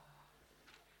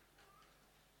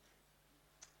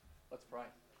Let's pray.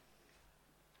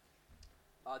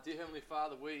 Dear Heavenly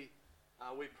Father, we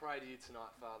pray to you tonight,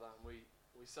 Father. We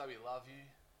say we love you.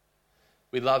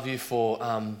 We love you for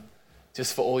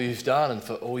just for all you've done and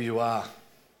for all you are.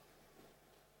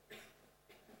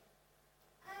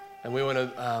 And we want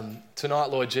to, tonight,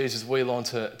 Lord Jesus, we long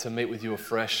to meet with you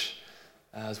afresh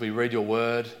as we read your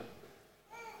word,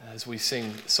 as we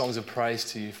sing songs of praise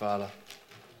to you, Father.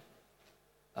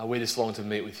 We just long to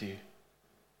meet with you.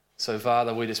 So,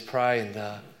 Father, we just pray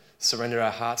and surrender our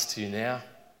hearts to you now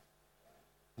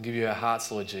and give you our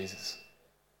hearts, Lord Jesus.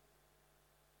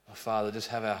 Oh, Father, just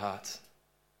have our hearts.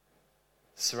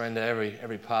 Surrender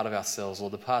every part of ourselves,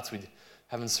 Lord. The parts we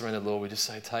haven't surrendered, Lord, we just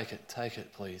say, take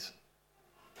it, please.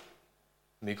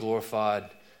 And be glorified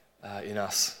in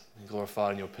us, and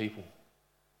glorified in your people.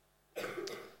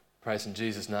 Praise in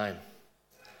Jesus' name.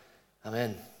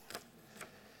 Amen.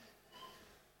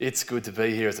 It's good to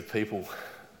be here as a people,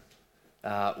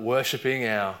 worshipping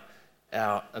our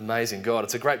amazing God.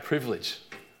 It's a great privilege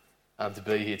to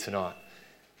be here tonight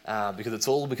because it's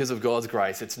all because of God's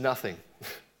grace. It's nothing.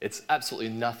 It's absolutely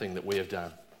nothing that we have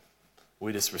done.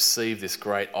 We just received this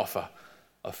great offer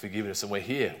of forgiveness, and we're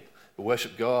here to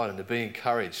worship God and to be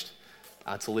encouraged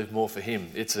to live more for Him.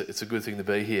 It's a good thing to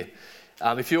be here.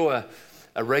 If you're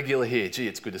a regular here, gee,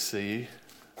 it's good to see you.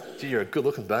 Gee, you're a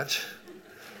good-looking bunch.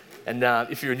 And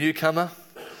if you're a newcomer,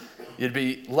 you'd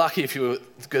be lucky if you were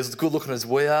as good-looking as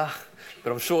we are,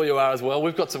 but I'm sure you are as well.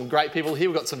 We've got some great people here.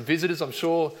 We've got some visitors, I'm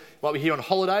sure, you might be here on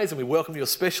holidays, and we welcome you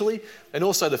especially, and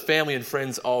also the family and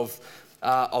friends of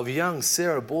young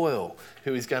Sarah Boyle,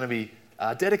 who is going to be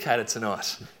dedicated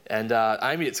tonight. And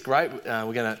Amy, it's great.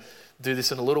 We're going to do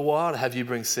this in a little while to have you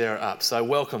bring Sarah up. So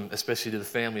welcome, especially to the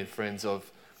family and friends of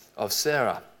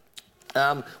Sarah.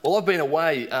 Well, I've been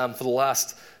away for the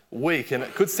last week, and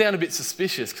it could sound a bit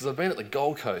suspicious because I've been at the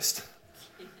Gold Coast.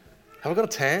 Have I got a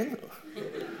tan?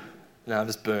 No, I'm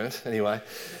just burnt. Anyway.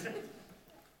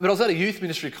 But I was at a youth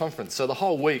ministry conference. So the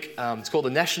whole week, it's called the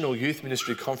National Youth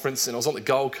Ministry Conference, and I was on the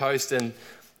Gold Coast, and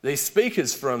these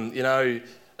speakers from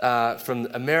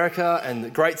America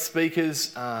and great speakers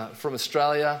from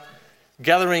Australia,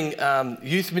 gathering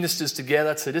youth ministers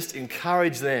together to just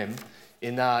encourage them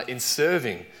in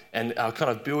serving and kind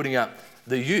of building up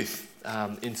the youth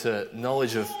into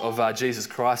knowledge of Jesus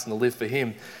Christ and to live for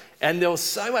Him. And there was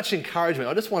so much encouragement.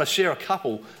 I just want to share a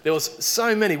couple. There was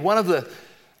so many. One of the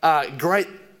great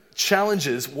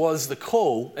challenges was the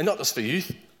call, and not just for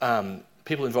youth,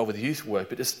 people involved with youth work,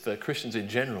 but just for Christians in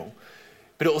general.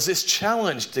 But it was this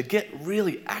challenge to get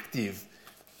really active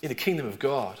in the kingdom of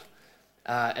God.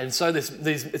 And so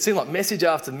it seemed like message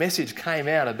after message came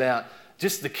out about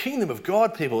just the kingdom of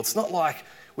God, people. It's not like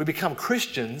we become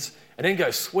Christians and then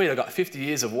go, sweet, I got 50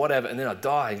 years of whatever, and then I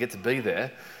die and get to be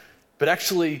there. But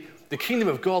actually, the kingdom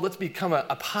of God, let's become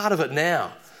a part of it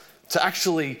now, to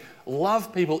actually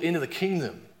love people into the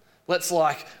kingdom. Let's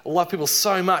love people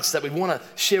so much that we want to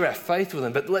share our faith with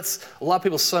them, but let's love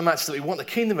people so much that we want the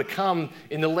kingdom to come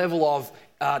in the level of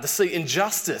to see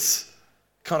injustice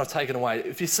kind of taken away.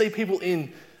 If you see people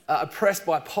oppressed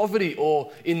by poverty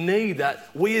or in need, that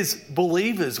we as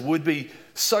believers would be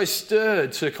so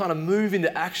stirred to kind of move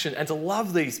into action and to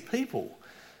love these people.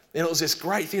 And it was this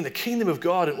great thing, the kingdom of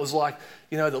God. It was like,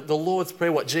 the Lord's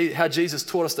Prayer, how Jesus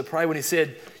taught us to pray when He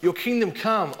said, your kingdom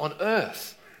come on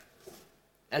earth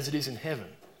as it is in heaven.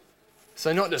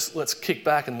 So not just let's kick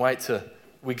back and wait till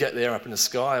we get there up in the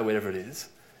sky or whatever it is,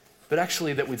 but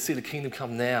actually that we'd see the kingdom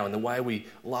come now and the way we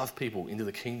love people into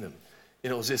the kingdom.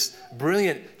 And it was this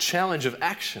brilliant challenge of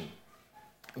action.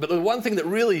 But the one thing that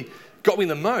really got me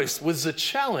the most was the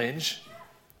challenge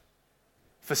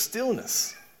for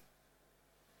stillness.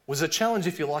 Was a challenge,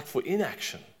 if you like, for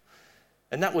inaction.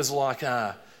 And that was like,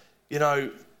 as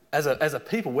a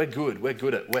people,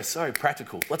 we're so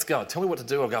practical. Let's go. Tell me what to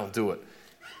do, I'll go and do it.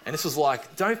 And this was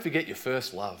like, don't forget your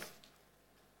first love.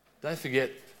 Don't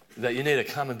forget that you need to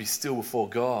come and be still before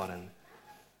God and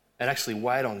actually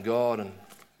wait on God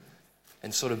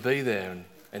and sort of be there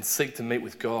and seek to meet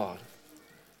with God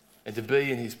and to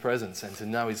be in His presence and to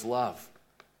know His love.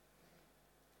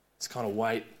 It's kind of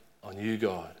wait on you,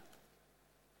 God.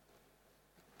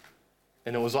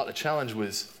 And it was like the challenge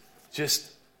was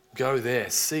just go there,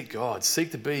 seek God,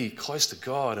 seek to be close to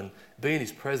God and be in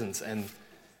His presence and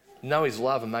know His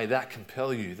love, and may that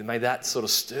compel you, may that sort of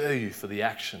stir you for the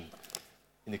action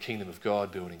in the kingdom of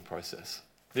God building process.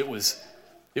 It was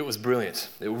brilliant.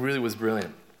 It really was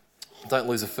brilliant. Don't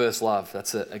lose a first love.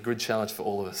 That's a good challenge for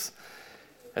all of us.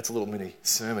 That's a little mini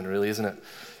sermon, really, isn't it?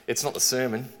 It's not the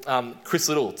sermon. Chris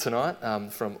Little tonight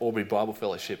from Albury Bible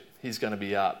Fellowship, he's going to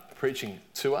be preaching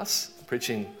to us,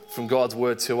 preaching from God's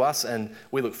word to us, and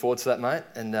we look forward to that, mate.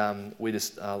 And we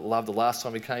just loved the last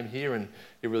time he came here, and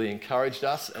he really encouraged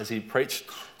us as he preached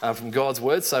from God's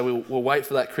word. So we'll wait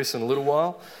for that, Chris, in a little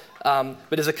while. But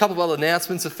there's a couple of other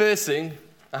announcements. The first thing,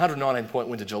 119-point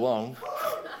win to Geelong.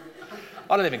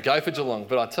 I don't even go for Geelong,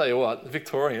 but I tell you what, the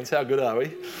Victorians, how good are we?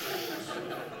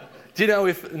 Do you know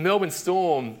if Melbourne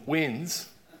Storm wins,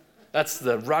 that's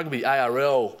the Rugby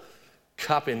ARL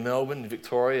Cup in Melbourne,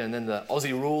 Victoria, and then the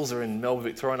Aussie Rules are in Melbourne,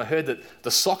 Victoria. And I heard that the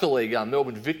Soccer League,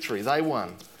 Melbourne Victory, they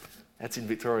won. That's in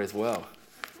Victoria as well.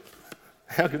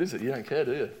 How good is it? You don't care,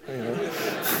 do you?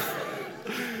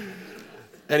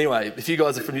 Anyway, if you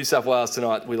guys are from New South Wales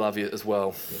tonight, we love you as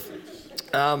well.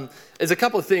 There's a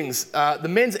couple of things. The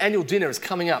men's annual dinner is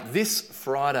coming up this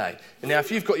Friday. And now, if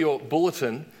you've got your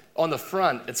bulletin, on the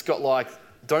front, it's got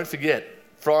don't forget,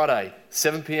 Friday,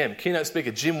 7 p.m, keynote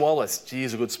speaker Jim Wallace. Gee,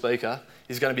 he's a good speaker.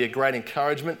 He's going to be a great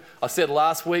encouragement. I said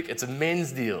last week, it's a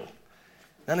men's deal.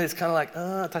 None of this kind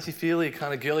of touchy-feely,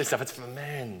 kind of girly stuff. It's for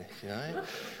men, you know.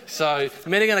 So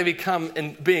men are going to come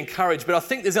and be encouraged, but I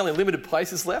think there's only limited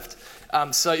places left.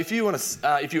 So if you want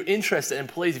to, if you're interested, and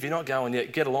please, if you're not going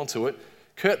yet, get along to it.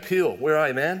 Kurt Peel, where are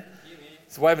you, man?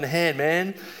 He's waving a hand,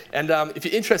 man. And if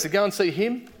you're interested, go and see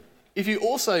him. If you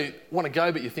also want to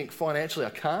go, but you think financially I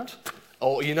can't,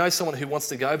 or you know someone who wants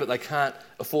to go, but they can't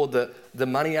afford the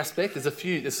money aspect,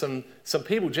 there's some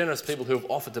people, generous people, who have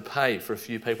offered to pay for a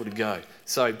few people to go.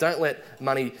 So don't let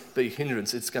money be a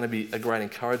hindrance. It's going to be a great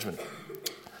encouragement.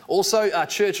 Also,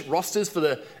 church rosters for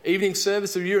the evening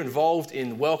service. If you're involved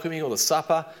in welcoming or the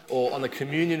supper or on the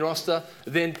communion roster,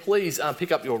 then please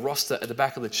pick up your roster at the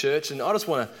back of the church. And I just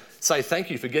want to say thank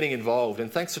you for getting involved,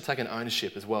 and thanks for taking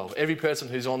ownership as well. Every person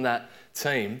who's on that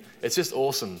team, it's just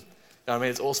awesome. You know what I mean?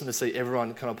 It's awesome to see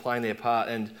everyone kind of playing their part.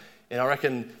 And I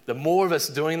reckon the more of us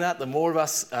doing that, the more of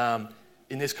us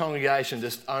in this congregation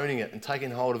just owning it and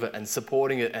taking hold of it and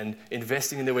supporting it and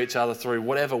investing into each other through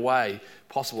whatever way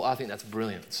possible, I think that's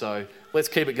brilliant. So let's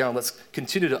keep it going. Let's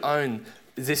continue to own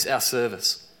this, our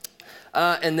service.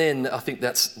 And then I think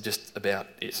that's just about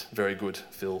it. Very good,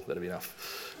 Phil. That'll be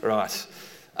enough. Right.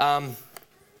 We're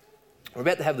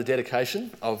about to have the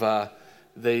dedication of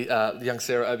the young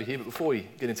Sarah over here. But before we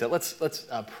get into that, let's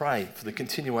pray for the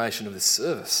continuation of this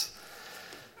service.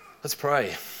 Let's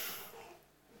pray.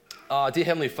 Oh, dear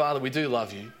Heavenly Father, we do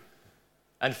love you.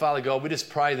 And Father God, we just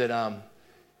pray that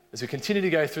as we continue to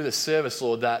go through the service,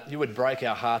 Lord, that you would break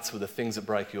our hearts with the things that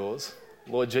break yours.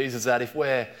 Lord Jesus, that if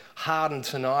we're hardened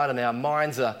tonight and our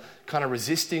minds are kind of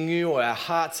resisting you, or our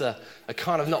hearts are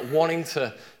kind of not wanting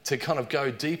to kind of go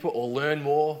deeper or learn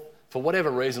more, for whatever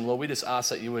reason, Lord, we just ask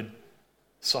that you would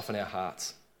soften our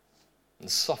hearts and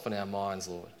soften our minds,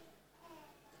 Lord.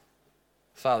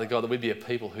 Father God, that we'd be a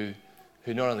people who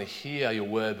not only hear your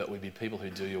word, but we'd be people who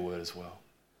do your word as well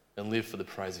and live for the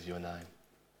praise of your name.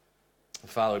 And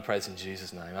Father, we praise in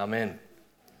Jesus' name. Amen.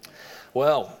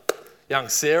 Well, young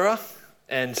Sarah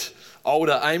and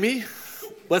older Amy,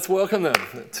 let's welcome them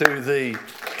to the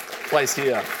place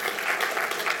here.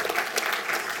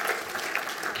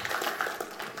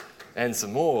 And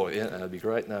some more. Yeah, that'd be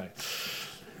great. No.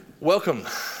 Welcome.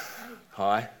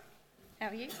 Hi. How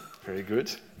are you? Very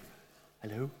good.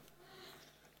 Hello.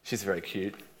 She's very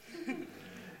cute.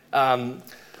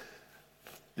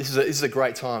 This is a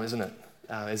great time, isn't it?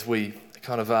 As we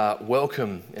kind of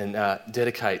welcome and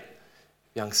dedicate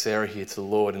young Sarah here to the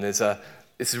Lord. And this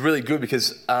is really good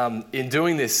because in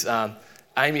doing this,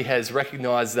 Amy has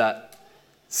recognised that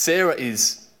Sarah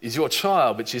is your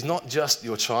child, but she's not just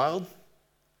your child,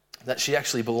 that she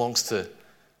actually belongs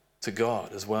to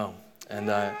God as well.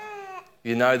 And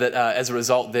you know that as a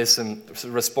result, there's some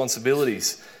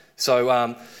responsibilities.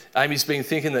 So Amy's been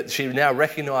thinking that she now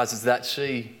recognises that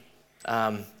she,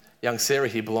 young Sarah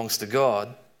here, belongs to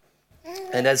God.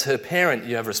 And as her parent,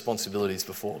 you have responsibilities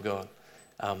before God.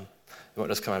 You might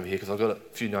just come over here because I've got a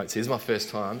few notes. Here's my first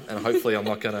time, and hopefully I'm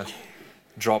not going to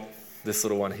drop this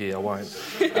little one here. I won't.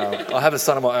 I have a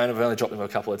son of my own. I've only dropped him a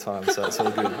couple of times, so it's all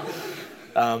good.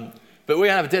 But we're going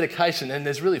to have a dedication, and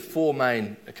there's really four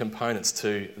main components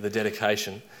to the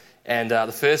dedication. And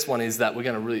the first one is that we're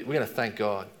going to thank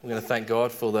God. We're going to thank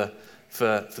God for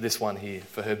this one here,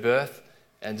 for her birth,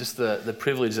 and just the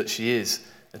privilege that she is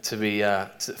to be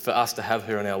for us to have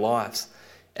her in our lives.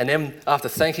 And then after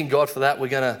thanking God for that,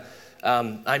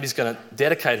 Amy's going to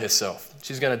dedicate herself.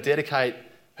 She's going to dedicate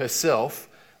herself,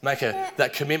 make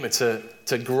that commitment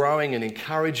to growing and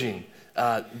encouraging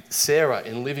Sarah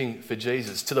in living for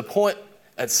Jesus, to the point,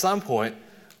 at some point,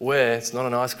 where, it's not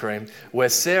an ice cream, where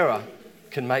Sarah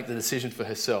can make the decision for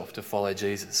herself to follow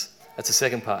Jesus. That's the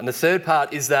second part. And the third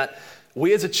part is that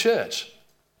we as a church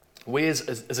we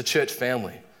as a church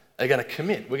family are going to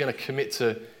commit. We're going to commit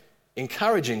to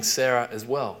encouraging Sarah as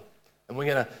well. And we're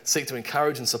going to seek to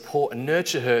encourage and support and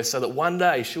nurture her so that one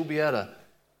day she'll be able to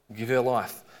give her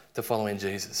life to following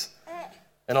Jesus.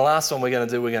 And the last one we're going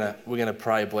to do, we're going to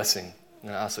pray a blessing. We're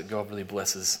going to ask that God really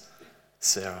blesses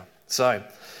Sarah. So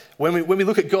when we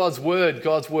look at God's word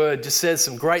just says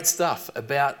some great stuff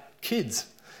about kids.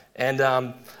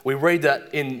 And we read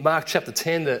that in Mark chapter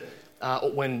 10 that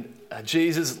when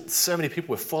Jesus, so many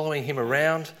people were following him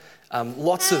around,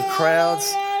 lots of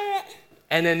crowds.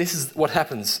 And then this is what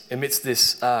happens amidst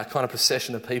this kind of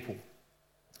procession of people.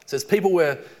 It says people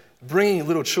were bringing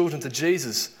little children to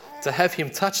Jesus to have him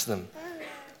touch them.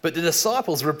 But the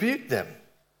disciples rebuked them.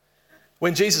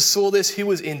 When Jesus saw this, he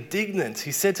was indignant.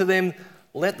 He said to them,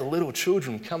 "Let the little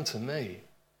children come to me,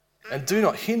 and do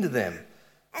not hinder them,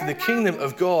 for the kingdom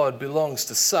of God belongs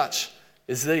to such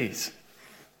as these.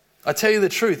 I tell you the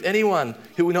truth, anyone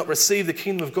who will not receive the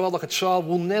kingdom of God like a child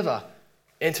will never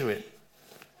enter it."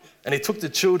 And he took the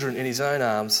children in his own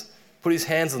arms, put his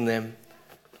hands on them,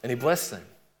 and he blessed them.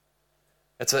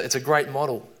 It's a great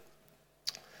model.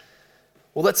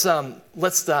 Well,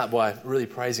 let's start by really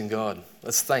praising God.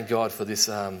 Let's thank God for this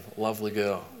lovely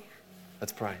girl.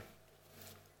 Let's pray.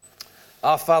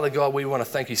 Our Father God, we want to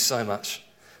thank you so much.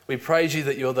 We praise you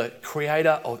that you're the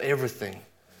creator of everything,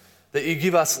 that you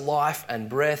give us life and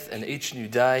breath and each new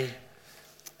day,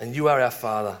 and you are our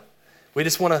Father. We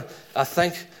just want to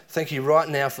thank you right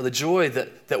now for the joy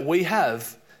that we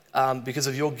have because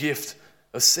of your gift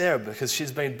of Sarah, because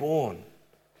she's been born.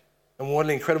 And what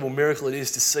an incredible miracle it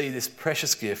is to see this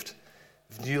precious gift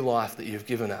of new life that you've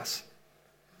given us.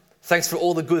 Thanks for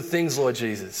all the good things, Lord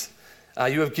Jesus,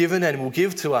 you have given and will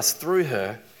give to us through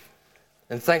her.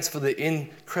 And thanks for the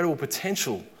incredible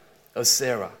potential of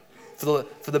Sarah,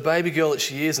 for the baby girl that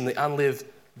she is and the unlived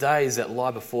days that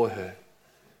lie before her.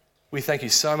 We thank you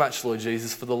so much, Lord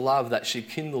Jesus, for the love that she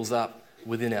kindles up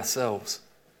within ourselves.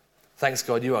 Thanks,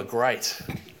 God, you are great.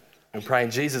 We pray in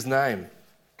Jesus' name.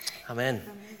 Amen.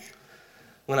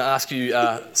 I'm going to ask you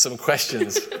some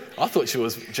questions. I thought she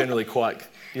was generally quite,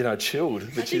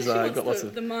 chilled, but she's got lots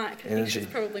of the mic. I think she's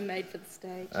probably made for the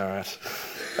stage. All right.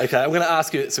 Okay, I'm going to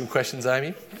ask you some questions,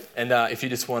 Amy, and if you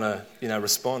just want to,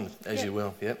 respond as you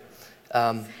will. Yep.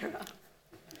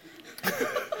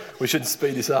 We should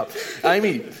speed this up.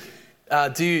 Amy,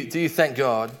 do you thank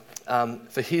God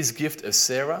for his gift of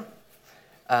Sarah,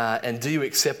 and do you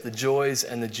accept the joys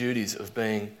and the duties of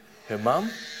being her mum?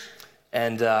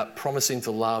 And promising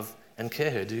to love and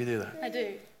care her. Do you do that? I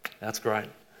do. That's great.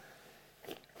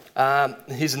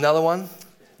 Here's another one.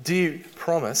 Do you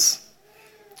promise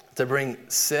to bring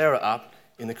Sarah up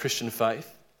in the Christian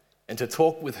faith and to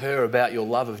talk with her about your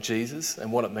love of Jesus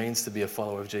and what it means to be a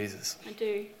follower of Jesus? I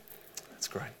do. That's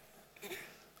great. I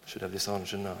should have this on,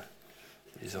 shouldn't I?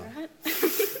 It is on. Right.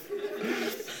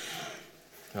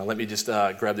 Now, let me just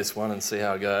grab this one and see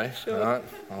how I go. Sure. All right,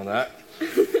 on that.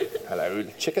 Hello,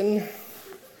 chicken.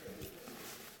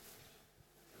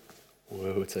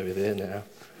 Whoa, it's over there now.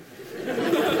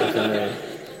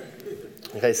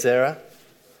 Okay, Sarah.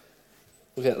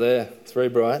 Look out there. It's very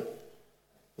bright.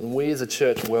 And we as a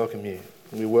church welcome you.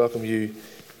 And we welcome you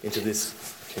into this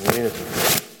community.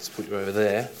 Just put you over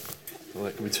there. Well,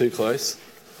 that could be too close.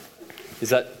 Is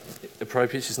that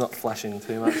appropriate? She's not flashing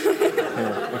too much?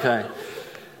 Yeah, okay.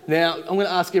 Now, I'm going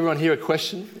to ask everyone here a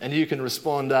question, and you can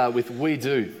respond with "we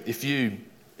do" if you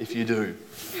do.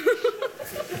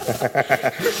 I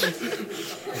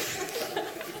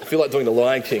feel like doing the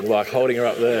Lion King, like holding her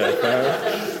up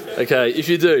there. Okay, if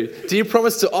you do you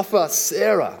promise to offer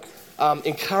Sarah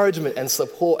encouragement and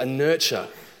support and nurture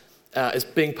as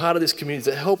being part of this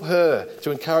community to help her,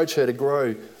 to encourage her to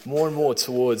grow more and more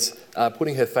towards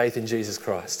putting her faith in Jesus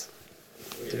Christ?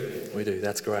 We do.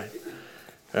 That's great.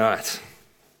 All right.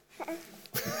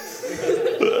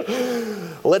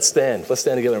 Let's stand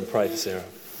together and pray for Sarah.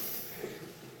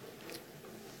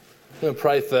 I'm going to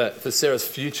pray for Sarah's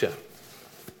future.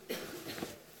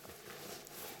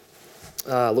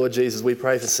 Lord Jesus, we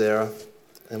pray for Sarah,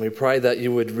 and we pray that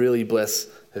you would really bless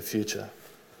her future.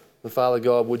 And Father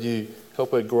God, would you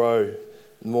help her grow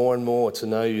more and more to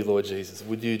know you, Lord Jesus?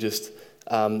 Would you just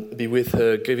be with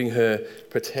her, giving her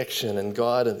protection and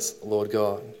guidance, Lord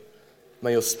God?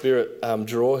 May your Spirit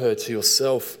draw her to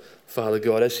yourself, Father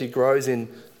God, as she grows in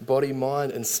body,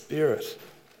 mind, and spirit.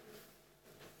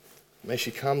 May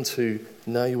she come to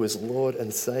know you as Lord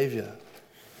and Saviour.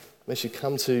 May she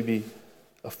come to be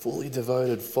a fully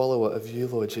devoted follower of you,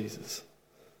 Lord Jesus.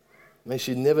 May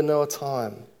she never know a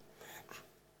time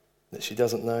that she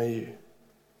doesn't know you.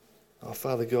 Oh,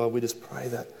 Father God, we just pray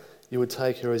that you would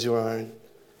take her as your own.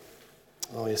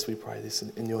 Oh, yes, we pray this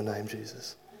in your name,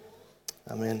 Jesus.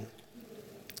 Amen.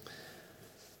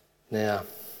 Now,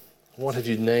 what have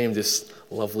you named this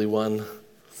lovely one?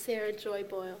 Sarah Joy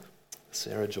Boyle.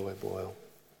 Sarah Joy Boyle.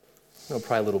 I'm going to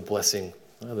pray a little blessing.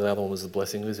 Oh, the other one was the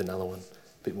blessing. Who's another one?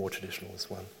 A bit more traditional, this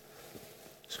one.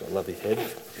 She's got a lovely head.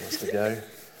 She wants to go.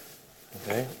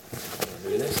 Okay. I'll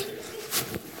do this.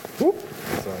 Whoop.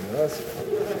 Sorry, guys.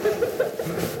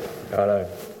 Righto.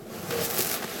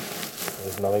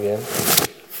 There's another again.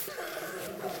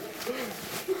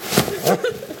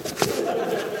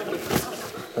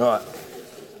 All right.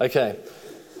 Okay.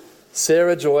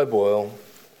 Sarah Joy Boyle.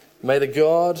 May the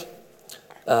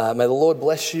Lord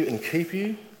bless you and keep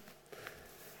you.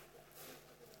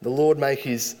 The Lord make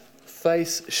his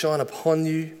face shine upon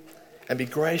you and be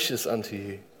gracious unto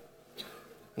you.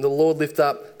 And the Lord lift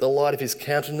up the light of his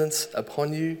countenance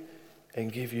upon you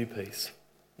and give you peace.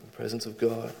 In the presence of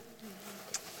God.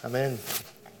 Amen.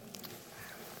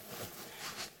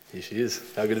 Here she is.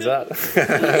 How good is that?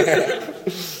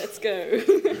 Let's go.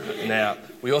 Now,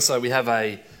 we have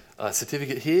a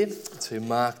certificate here to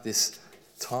mark this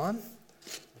time.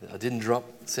 I didn't drop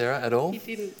Sarah at all. You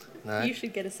didn't. No. You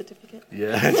should get a certificate.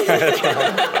 Yeah, that's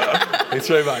right. Thanks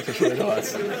very much. That's really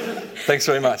nice. Thanks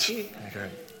very much. Okay.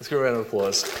 Let's give a round of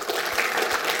applause.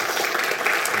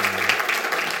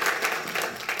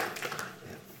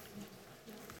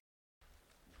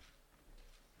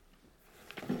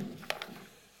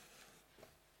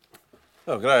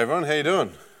 Oh, g'day everyone. How you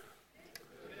doing?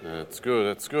 That's good.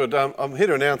 That's good. I'm here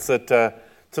to announce that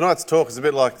tonight's talk is a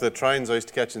bit like the trains I used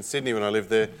to catch in Sydney when I lived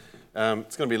there.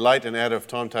 It's going to be late and out of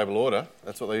timetable order.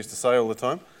 That's what they used to say all the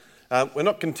time. I'm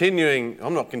not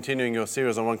continuing your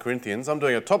series on 1 Corinthians. I'm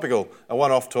doing a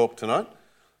one-off talk tonight.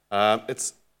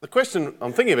 The question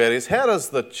I'm thinking about is, how does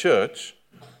the church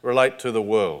relate to the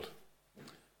world?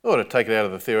 I want to take it out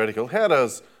of the theoretical. How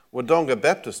does Wodonga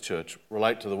Baptist Church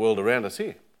relate to the world around us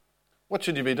here? What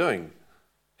should you be doing?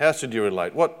 How should you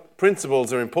relate? What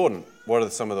principles are important? What are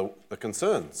some of the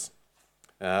concerns?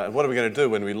 And what are we going to do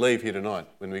when we leave here tonight,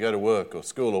 when we go to work or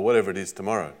school or whatever it is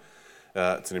tomorrow?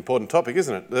 It's an important topic,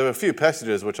 isn't it? There are a few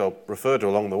passages which I'll refer to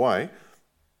along the way,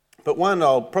 but one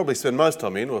I'll probably spend most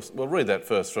time in. We'll read that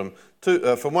first from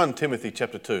 1 Timothy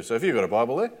chapter 2. So if you've got a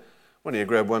Bible there, why don't you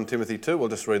grab 1 Timothy 2? We'll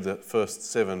just read the first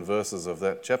 7 verses of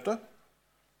that chapter.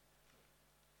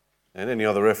 And any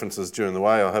other references during the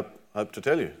way, I hope to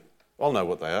tell you. I'll know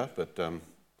what they are, but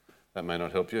that may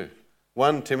not help you.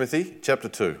 1 Timothy chapter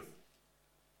 2.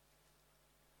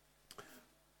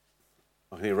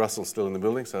 I can hear Russell still in the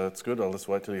building, so that's good. I'll just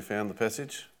wait till you found the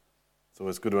passage. It's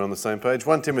always good we're on the same page.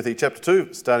 1 Timothy chapter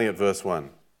 2, starting at verse 1.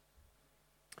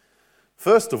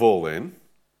 First of all then,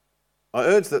 I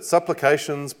urge that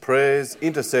supplications, prayers,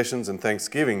 intercessions and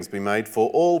thanksgivings be made for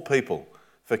all people,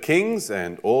 for kings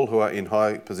and all who are in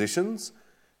high positions,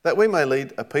 that we may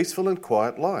lead a peaceful and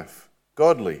quiet life,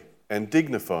 godly and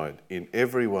dignified in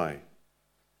every way.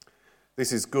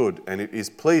 This is good, and it is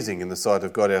pleasing in the sight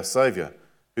of God our Saviour,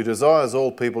 who desires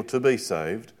all people to be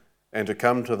saved and to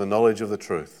come to the knowledge of the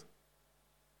truth.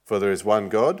 For there is one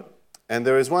God, and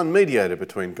there is one mediator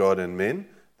between God and men,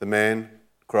 the man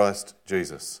Christ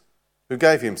Jesus, who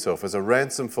gave himself as a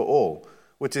ransom for all,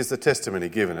 which is the testimony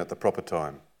given at the proper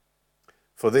time.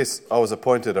 For this I was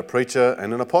appointed a preacher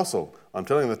and an apostle. I'm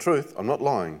telling the truth, I'm not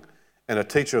lying, and a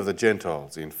teacher of the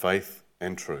Gentiles in faith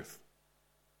and truth.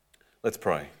 Let's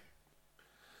pray.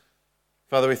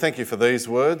 Father, we thank you for these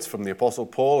words from the Apostle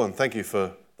Paul, and thank you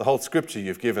for the whole scripture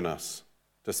you've given us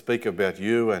to speak about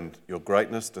you and your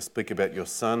greatness, to speak about your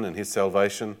Son and his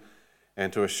salvation,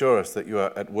 and to assure us that you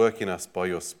are at work in us by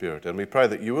your Spirit. And we pray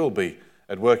that you will be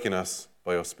at work in us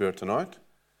by your Spirit tonight.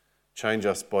 Change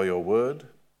us by your word,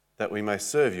 that we may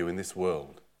serve you in this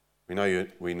world. We know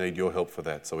we need your help for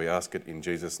that, so we ask it in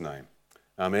Jesus' name.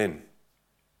 Amen.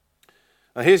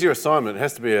 Now here's your assignment. It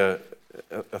has to be a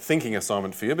thinking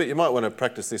assignment for you, but you might want to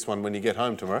practice this one when you get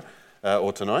home tomorrow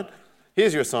or tonight.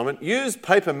 Here's your assignment. Use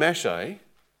paper mache,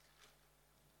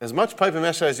 as much paper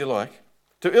mache as you like,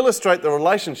 to illustrate the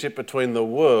relationship between the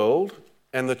world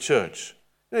and the church.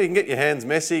 You can get your hands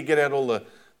messy, get out all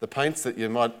the paints that you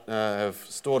might have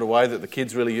stored away that the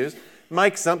kids really use.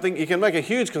 Make something. You can make a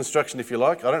huge construction if you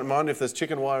like. I don't mind if there's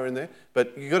chicken wire in there,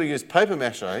 but you've got to use paper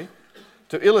mache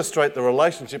to illustrate the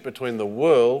relationship between the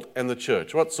world and the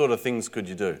church. What sort of things could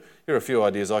you do? Here are a few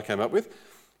ideas I came up with.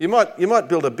 You might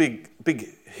build a big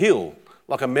hill,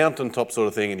 like a mountaintop sort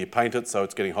of thing, and you paint it so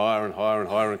it's getting higher and higher and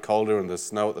higher and colder, and there's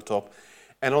snow at the top.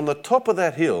 And on the top of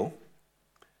that hill,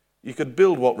 you could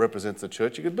build what represents the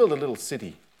church. You could build a little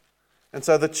city. And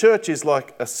so the church is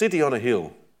like a city on a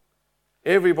hill.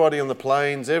 Everybody on the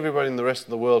plains, everybody in the rest of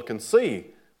the world can see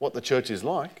what the church is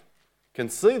like, can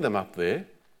see them up there,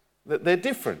 that they're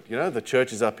different. You know, the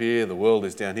church is up here, the world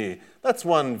is down here. That's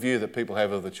one view that people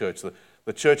have of the church.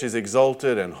 The church is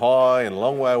exalted and high and a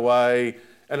long way away,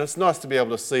 and it's nice to be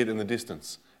able to see it in the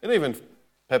distance. It even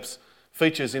perhaps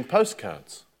features in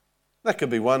postcards. That could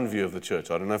be one view of the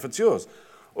church. I don't know if it's yours.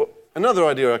 Another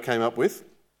idea I came up with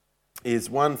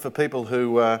is one for people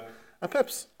who are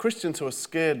perhaps Christians who are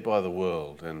scared by the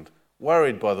world and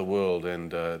worried by the world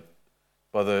and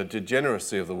by the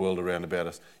degeneracy of the world around about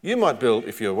us. You might build,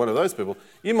 if you're one of those people,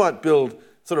 you might build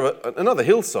sort of another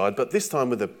hillside, but this time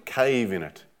with a cave in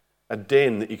it, a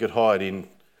den that you could hide in.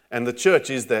 And the church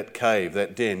is that cave,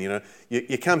 that den. You know,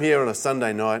 you come here on a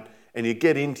Sunday night and you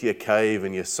get into your cave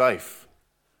and you're safe.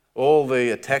 All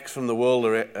the attacks from the world,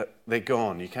 they're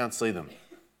gone. You can't see them.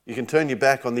 You can turn your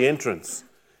back on the entrance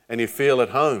and you feel at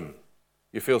home.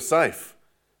 You feel safe.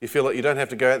 You feel like you don't have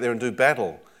to go out there and do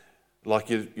battle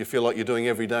like you feel like you're doing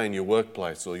every day in your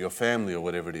workplace or your family or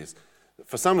whatever it is.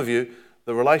 For some of you,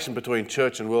 the relation between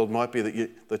church and world might be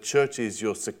that the church is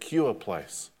your secure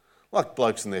place, like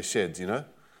blokes in their sheds, you know,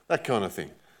 that kind of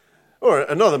thing. Or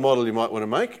another model you might want to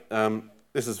make,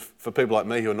 this is for people like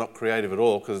me who are not creative at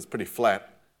all because it's pretty flat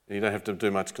and you don't have to do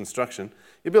much construction.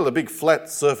 You build a big flat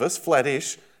surface,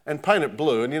 flat-ish, and paint it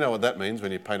blue, and you know what that means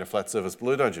when you paint a flat surface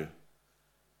blue, don't you?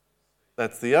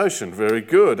 That's the ocean. Very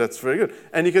good. That's very good.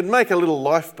 And you could make a little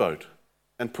lifeboat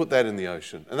and put that in the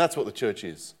ocean, and that's what the church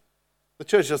is. The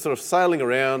church is sort of sailing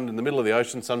around in the middle of the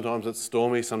ocean. Sometimes it's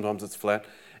stormy, sometimes it's flat,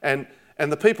 and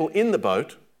the people in the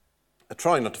boat are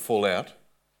trying not to fall out,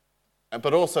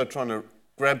 but also trying to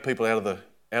grab people out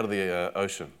of the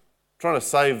ocean, trying to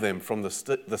save them from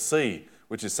the sea,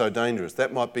 which is so dangerous.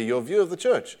 That might be your view of the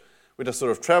church. We just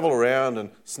sort of travel around and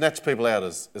snatch people out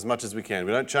as much as we can.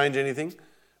 We don't change anything.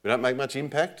 We don't make much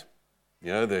impact.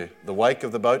 You know, the wake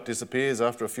of the boat disappears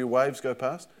after a few waves go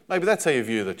past. Maybe that's how you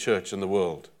view the church and the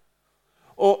world.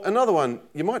 Or another one,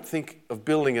 you might think of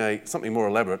building something more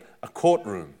elaborate, a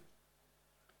courtroom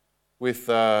with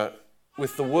the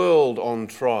world on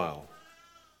trial.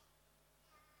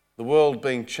 The world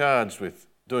being charged with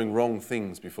doing wrong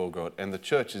things before God, and the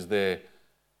church is there,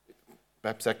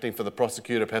 perhaps acting for the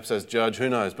prosecutor, perhaps as judge, who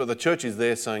knows. But the church is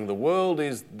there saying the world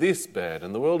is this bad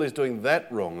and the world is doing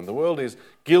that wrong and the world is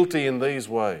guilty in these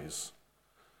ways.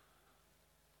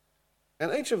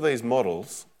 And each of these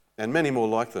models, and many more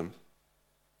like them,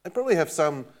 they probably have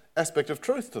some aspect of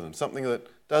truth to them, something that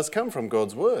does come from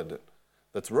God's word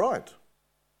that's right.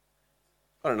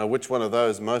 I don't know which one of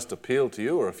those most appealed to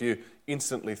you or if you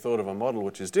instantly thought of a model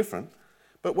which is different.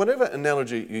 But whatever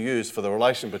analogy you use for the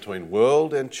relation between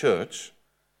world and church,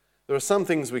 there are some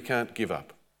things we can't give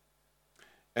up.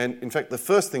 And in fact, the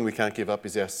first thing we can't give up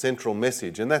is our central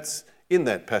message, and that's in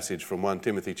that passage from 1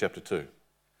 Timothy chapter 2.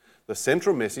 The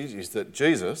central message is that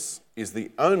Jesus is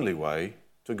the only way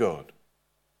to God.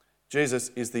 Jesus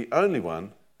is the only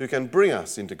one who can bring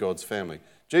us into God's family.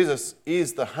 Jesus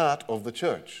is the heart of the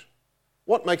church.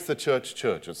 What makes the church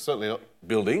church? It's certainly not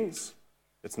buildings.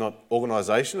 It's not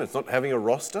organisation. It's not having a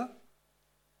roster.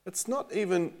 It's not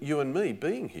even you and me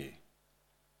being here.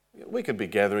 We could be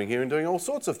gathering here and doing all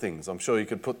sorts of things. I'm sure you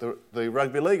could put the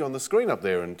rugby league on the screen up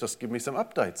there and just give me some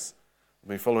updates. I've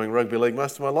been following rugby league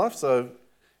most of my life, so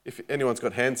if anyone's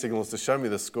got hand signals to show me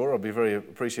the score, I'll be very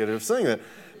appreciative of seeing that.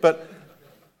 But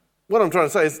what I'm trying to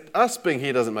say is us being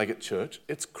here doesn't make it church.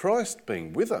 It's Christ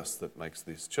being with us that makes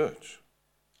this church.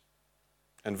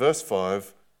 And verse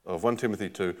 5 of 1 Timothy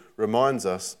 2 reminds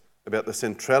us about the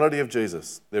centrality of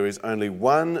Jesus. There is only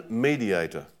one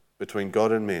mediator between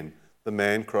God and men, the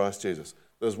man Christ Jesus.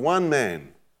 There's one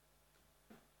man.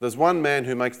 There's one man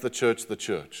who makes the church the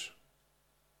church.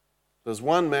 There's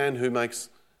one man who makes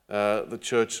the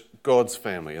church God's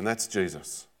family, and that's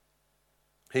Jesus.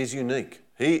 He's unique.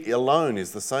 He alone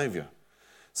is the Saviour.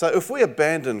 So if we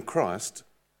abandon Christ,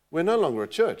 we're no longer a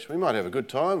church. We might have a good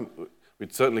time.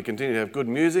 We'd certainly continue to have good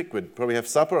music. We'd probably have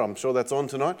supper. I'm sure that's on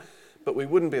tonight. But we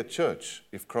wouldn't be a church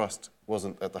if Christ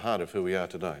wasn't at the heart of who we are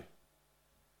today.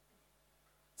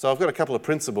 So I've got a couple of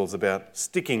principles about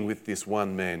sticking with this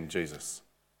one man, Jesus,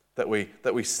 that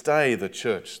we stay the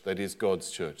church that is God's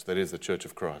church, that is the church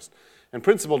of Christ. And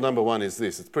principle number one is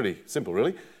this. It's pretty simple,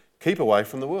 really. Keep away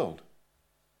from the world.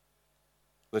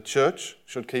 The church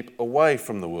should keep away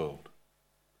from the world.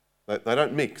 They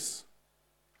don't mix.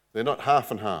 They're not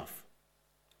half and half.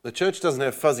 The church doesn't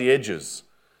have fuzzy edges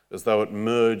as though it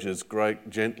merges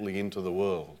gently into the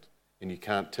world and you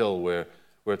can't tell where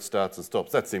it starts and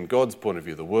stops. That's in God's point of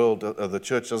view. The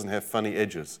church doesn't have funny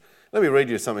edges. Let me read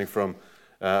you something from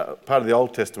part of the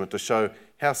Old Testament to show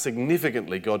how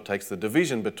significantly God takes the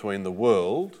division between the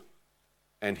world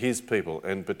and his people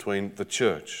and between the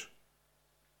church.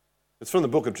 It's from the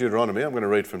book of Deuteronomy. I'm going to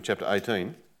read from chapter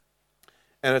 18.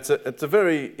 And it's a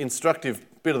very instructive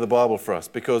bit of the Bible for us,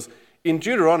 because in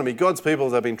Deuteronomy, God's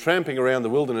people have been tramping around the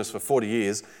wilderness for 40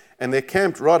 years, and they're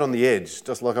camped right on the edge,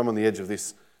 just like I'm on the edge of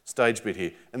this stage bit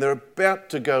here. And they're about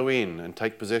to go in and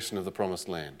take possession of the promised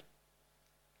land.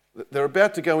 They're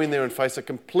about to go in there and face a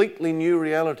completely new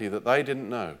reality that they didn't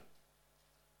know.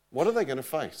 What are they going to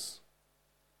face?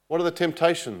 What are the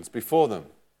temptations before them?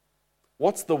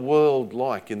 What's the world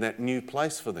like in that new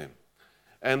place for them?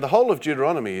 And the whole of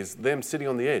Deuteronomy is them sitting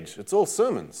on the edge. It's all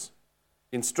sermons,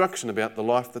 instruction about the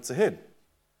life that's ahead.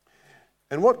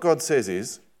 And what God says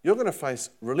is, you're going to face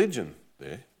religion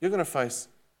there. You're going to face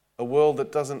a world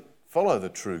that doesn't follow the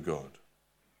true God.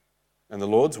 And the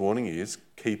Lord's warning is,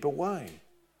 keep away.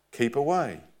 Keep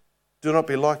away. Do not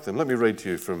be like them. Let me read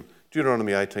to you from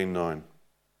Deuteronomy 18:9.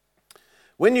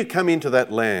 When you come into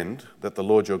that land that the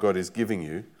Lord your God is giving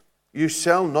you, you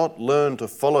shall not learn to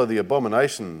follow the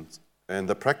abominations and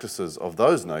the practices of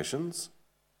those nations.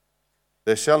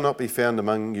 There shall not be found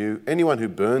among you anyone who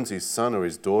burns his son or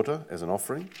his daughter as an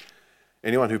offering,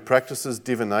 anyone who practices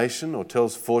divination or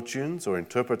tells fortunes or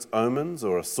interprets omens,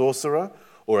 or a sorcerer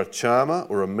or a charmer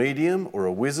or a medium or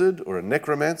a wizard or a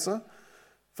necromancer.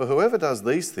 For whoever does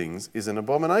these things is an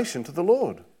abomination to the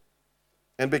Lord.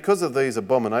 And because of these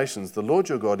abominations, the Lord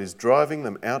your God is driving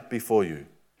them out before you.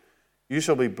 You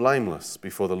shall be blameless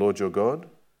before the Lord your God.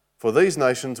 For these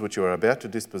nations which you are about to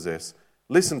dispossess,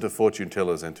 listen to fortune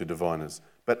tellers and to diviners.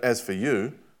 But as for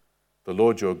you, the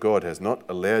Lord your God has not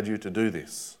allowed you to do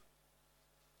this.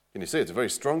 Can you see? It's a very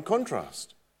strong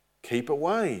contrast. Keep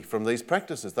away from these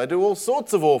practices. They do all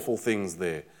sorts of awful things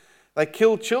there. They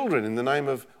kill children in the name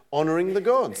of honouring the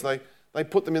gods. They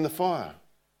put them in the fire.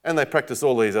 And they practice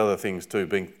all these other things too,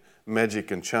 being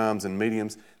magic and charms and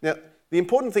mediums. Now, the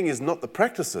important thing is not the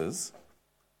practices,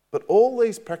 but all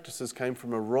these practices came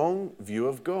from a wrong view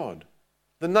of God.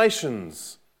 The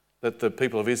nations that the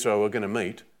people of Israel were going to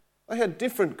meet, they had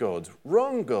different gods,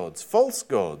 wrong gods, false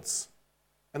gods.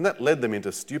 And that led them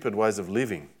into stupid ways of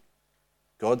living.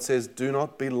 God says, do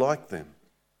not be like them.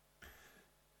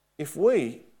 If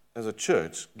we, as a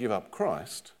church, give up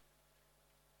Christ,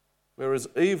 we're as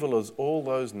evil as all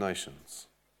those nations.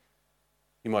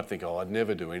 You might think, I'd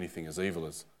never do anything as evil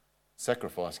as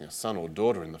sacrificing a son or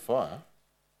daughter in the fire.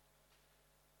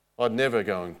 I'd never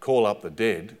go and call up the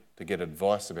dead to get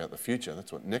advice about the future.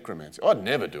 That's what necromancy. I'd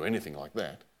never do anything like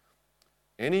that.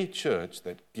 Any church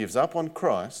that gives up on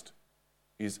Christ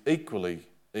is equally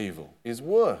evil, is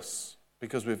worse,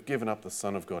 because we've given up the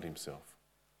Son of God himself.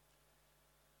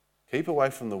 Keep away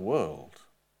from the world,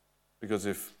 because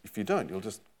if you don't, you'll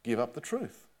just give up the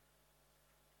truth.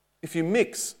 If you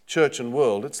mix church and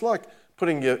world, it's like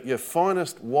putting your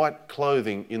finest white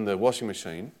clothing in the washing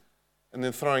machine and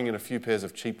then throwing in a few pairs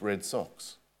of cheap red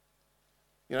socks.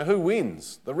 You know, who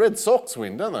wins? The red socks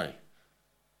win, don't they?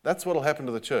 That's what will happen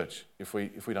to the church if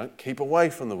we don't keep away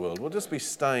from the world. We'll just be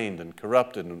stained and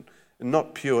corrupted and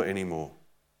not pure anymore.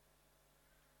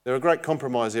 There are great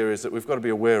compromise areas that we've got to be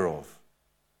aware of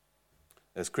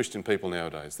as Christian people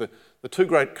nowadays. The two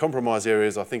great compromise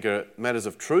areas, I think, are matters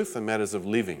of truth and matters of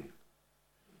living.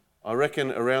 I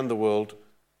reckon around the world,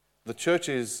 the church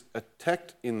is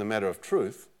attacked in the matter of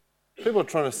truth. People are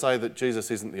trying to say that Jesus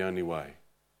isn't the only way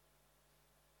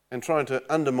and trying to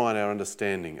undermine our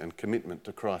understanding and commitment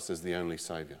to Christ as the only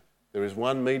Saviour. There is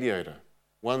one mediator,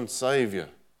 one Saviour,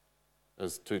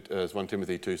 as 1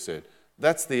 Timothy 2 said.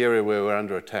 That's the area where we're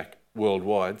under attack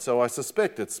worldwide, so I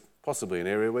suspect it's possibly an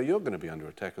area where you're going to be under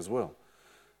attack as well.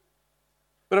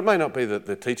 But it may not be that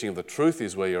the teaching of the truth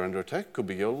is where you're under attack. It could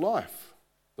be your life,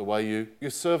 the way you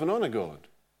serve and honour God,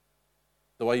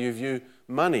 the way you view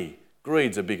money.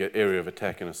 Greed's a big area of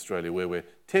attack in Australia, where we're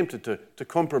tempted to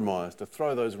compromise, to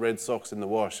throw those red socks in the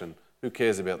wash, and who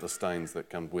cares about the stains that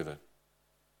come with it?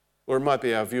 Or it might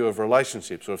be our view of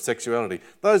relationships or of sexuality.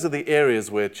 Those are the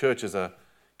areas where churches are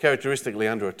characteristically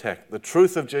under attack. The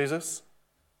truth of Jesus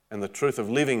and the truth of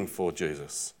living for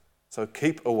Jesus. So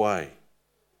keep away.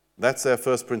 That's our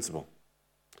first principle.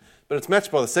 But it's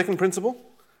matched by the second principle.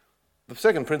 The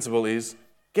second principle is,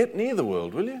 get near the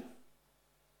world, will you?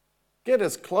 Get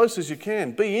as close as you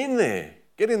can. Be in there.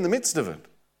 Get in the midst of it.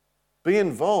 Be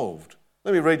involved.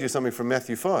 Let me read you something from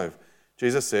Matthew 5.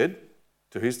 Jesus said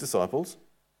to his disciples,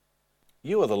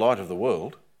 "You are the light of the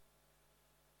world.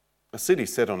 A city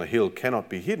set on a hill cannot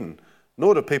be hidden,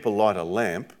 nor do people light a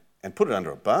lamp and put it under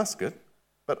a basket,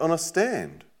 but on a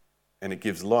stand, and it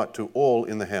gives light to all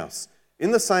in the house.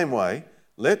 In the same way,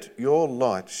 let your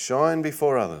light shine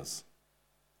before others,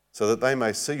 so that they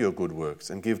may see your good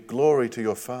works and give glory to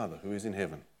your Father who is in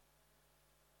heaven."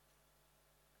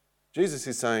 Jesus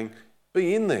is saying,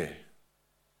 be in there.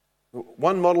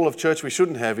 One model of church we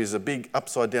shouldn't have is a big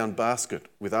upside-down basket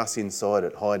with us inside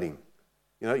it hiding.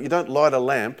 You know, you don't light a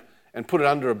lamp and put it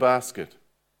under a basket.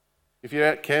 If you're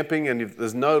out camping and if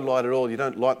there's no light at all, you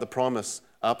don't light the Primus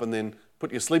up and then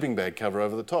put your sleeping bag cover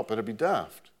over the top. It'd be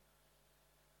daft.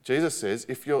 Jesus says,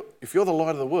 if you're the light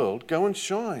of the world, go and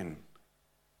shine.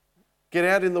 Get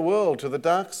out in the world to the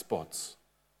dark spots.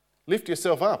 Lift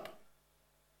yourself up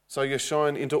so you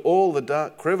shine into all the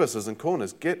dark crevices and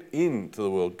corners. Get into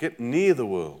the world. Get near the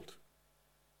world.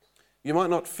 You might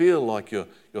not feel like you're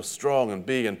strong and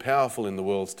big and powerful in the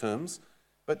world's terms,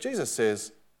 but Jesus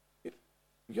says,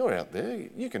 you're out there.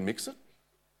 You can mix it.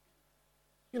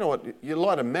 You know what? You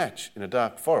light a match in a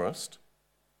dark forest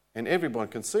and everyone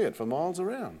can see it for miles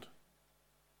around.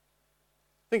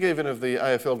 Think even of the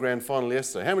AFL Grand Final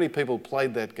yesterday. How many people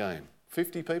played that game?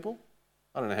 50 people?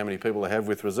 I don't know how many people they have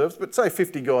with reserves, but say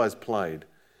 50 guys played.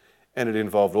 And it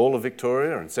involved all of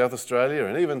Victoria and South Australia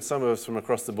and even some of us from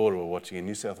across the border were watching in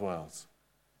New South Wales.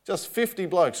 Just 50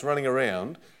 blokes running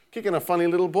around, kicking a funny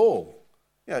little ball.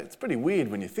 Yeah, it's pretty weird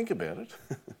when you think about it.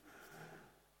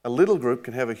 A little group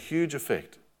can have a huge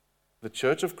effect. The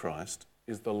Church of Christ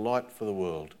is the light for the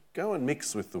world. Go and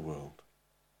mix with the world.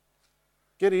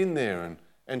 Get in there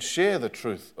and share the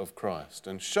truth of Christ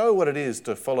and show what it is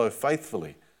to follow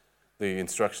faithfully the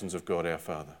instructions of God our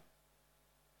Father.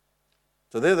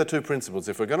 So they're the two principles.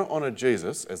 If we're going to honour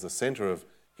Jesus as the centre of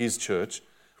his church,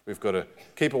 we've got to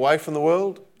keep away from the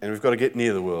world and we've got to get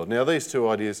near the world. Now these two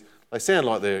ideas, they sound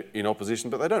like they're in opposition,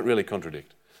 but they don't really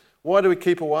contradict. Why do we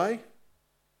keep away?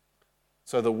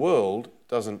 So the world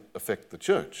doesn't affect the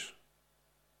church.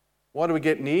 Why do we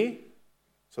get near?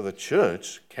 So the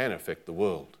church can affect the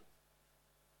world.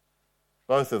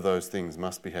 Both of those things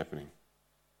must be happening.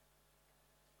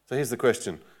 So here's the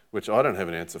question, which I don't have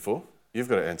an answer for. You've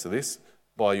got to answer this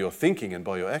by your thinking and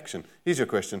by your action. Here's your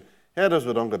question. How does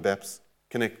Wodonga Baps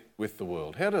connect with the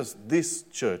world? How does this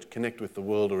church connect with the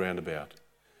world around about?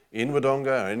 In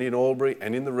Wodonga and in Albury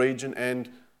and in the region and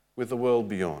with the world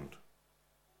beyond?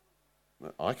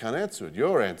 I can't answer it.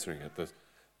 You're answering it.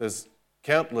 There's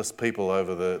countless people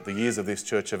over the years of this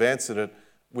church have answered it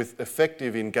with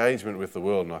effective engagement with the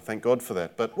world, and I thank God for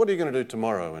that. But what are you going to do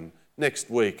tomorrow and next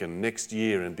week and next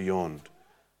year and beyond?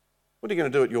 What are you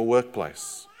going to do at your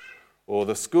workplace or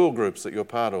the school groups that you're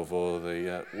part of or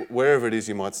wherever it is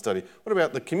you might study? What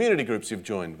about the community groups you've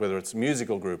joined, whether it's a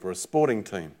musical group or a sporting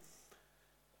team?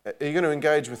 Are you going to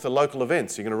engage with the local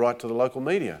events? Are you going to write to the local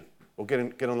media or get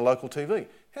on the local TV?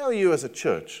 How are you as a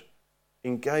church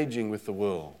engaging with the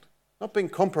world? Not being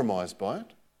compromised by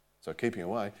it, so keeping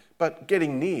away, but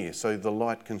getting near so the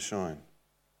light can shine.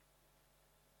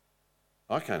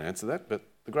 I can't answer that, but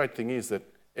the great thing is that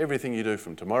everything you do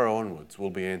from tomorrow onwards will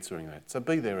be answering that. So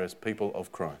be there as people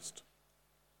of Christ.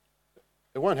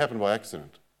 It won't happen by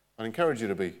accident. I encourage you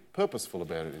to be purposeful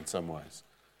about it in some ways.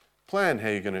 Plan how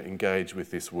you're going to engage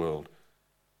with this world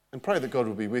and pray that God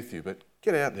will be with you, but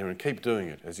get out there and keep doing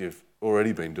it as you've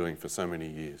already been doing for so many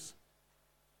years.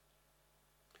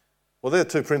 Well, there are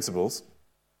two principles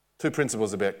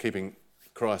about keeping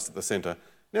Christ at the centre.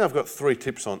 Now I've got 3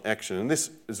 tips on action, and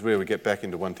this is where we get back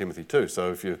into 1 Timothy 2.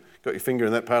 So if you've got your finger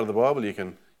in that part of the Bible, you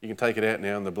can take it out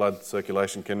now and the blood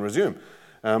circulation can resume.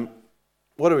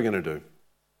 What are we going to do?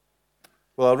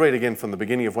 Well, I'll read again from the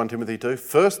beginning of 1 Timothy 2.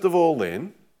 First of all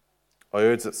then, I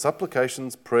urge that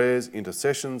supplications, prayers,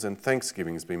 intercessions and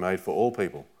thanksgivings be made for all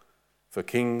people, for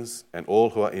kings and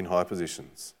all who are in high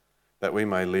positions, that we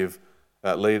may lead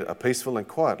a peaceful and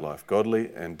quiet life, godly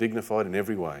and dignified in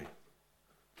every way.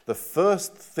 The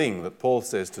first thing that Paul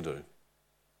says to do,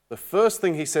 the first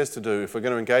thing he says to do if we're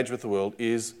going to engage with the world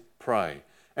is pray.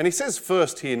 And he says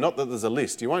first here, not that there's a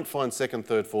list. You won't find second,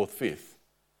 third, fourth, fifth.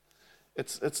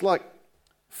 It's like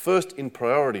first in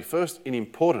priority, first in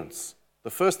importance. The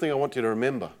first thing I want you to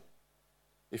remember,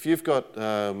 if you've got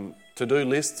to-do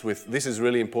lists with this is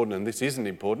really important and this isn't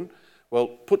important, well,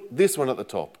 put this one at the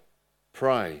top.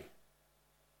 Pray.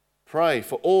 Pray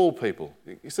for all people.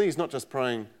 You see, he's not just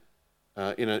praying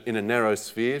in a narrow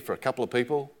sphere for a couple of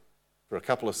people, for a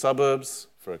couple of suburbs,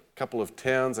 for a couple of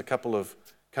towns, a couple of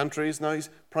countries. No, he's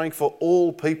praying for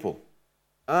all people.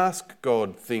 Ask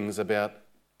God things about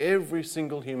every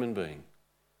single human being.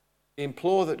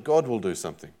 Implore that God will do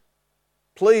something.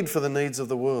 Plead for the needs of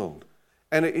the world.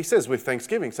 And he says with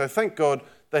thanksgiving. So thank God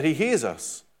that he hears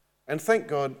us. And thank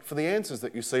God for the answers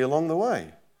that you see along the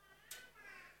way.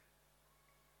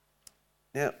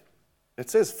 Now, it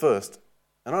says first,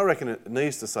 and I reckon it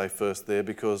needs to say first there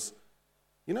because,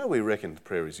 we reckon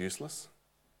prayer is useless.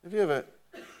 Have you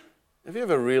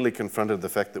ever really confronted the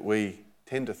fact that we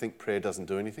tend to think prayer doesn't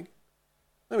do anything?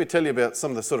 Let me tell you about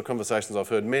some of the sort of conversations I've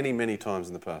heard many, many times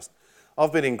in the past.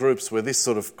 I've been in groups where this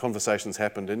sort of conversations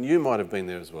happened, and you might have been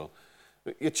there as well.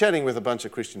 You're chatting with a bunch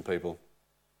of Christian people,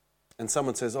 and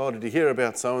someone says, "Oh, did you hear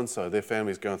about so-and-so? Their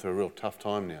family's going through a real tough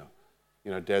time now.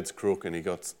 You know, Dad's crook and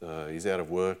he's out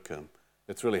of work.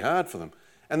 It's really hard for them."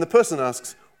 And the person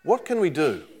asks, "What can we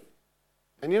do?"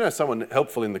 And you know, someone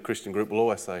helpful in the Christian group will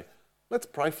always say, "Let's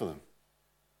pray for them."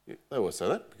 They always say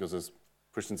that because as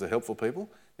Christians are helpful people.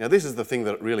 Now, this is the thing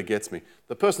that really gets me.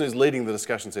 The person who's leading the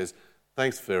discussion says,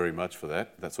 "Thanks very much for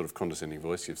that sort of condescending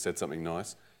voice. You've said something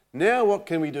nice. Now what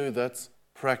can we do that's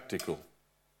practical?"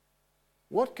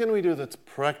 What can we do that's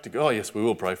practical? Oh, yes, we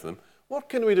will pray for them. What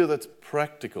can we do that's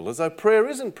practical? As though prayer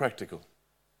isn't practical.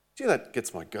 Gee, that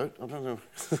gets my goat. I don't know.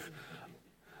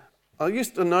 I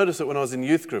used to notice it when I was in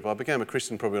youth group. I became a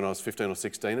Christian probably when I was 15 or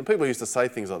 16, and people used to say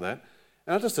things like that,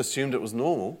 and I just assumed it was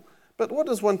normal. But what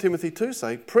does 1 Timothy 2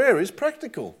 say? Prayer is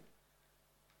practical.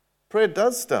 Prayer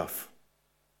does stuff.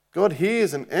 God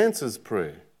hears and answers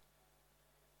prayer.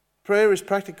 Prayer is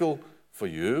practical for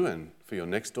you and for your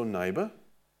next door neighbour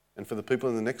and for the people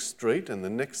in the next street and the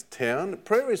next town.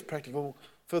 Prayer is practical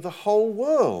for the whole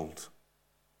world.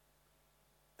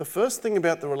 The first thing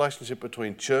about the relationship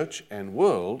between church and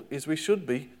world is we should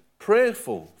be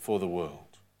prayerful for the world.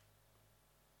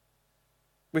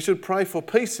 We should pray for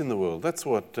peace in the world. That's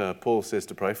what Paul says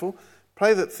to pray for.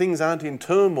 Pray that things aren't in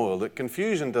turmoil, that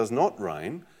confusion does not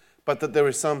reign, but that there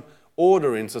is some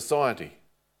order in society,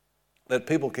 that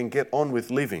people can get on with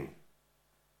living.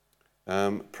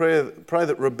 Pray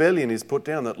that rebellion is put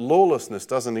down, that lawlessness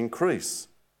doesn't increase.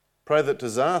 Pray that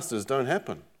disasters don't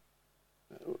happen.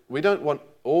 We don't want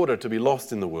order to be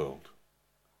lost in the world.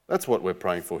 That's what we're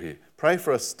praying for here. Pray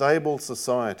for a stable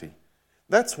society.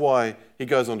 That's why he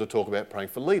goes on to talk about praying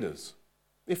for leaders.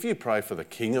 If you pray for the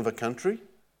king of a country,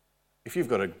 if you've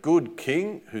got a good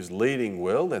king who's leading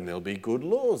well, then there'll be good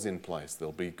laws in place.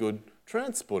 There'll be good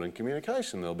transport and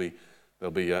communication. There'll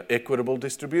be equitable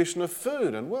distribution of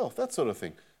food and wealth, that sort of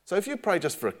thing. So if you pray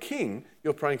just for a king,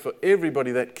 you're praying for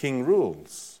everybody that king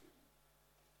rules.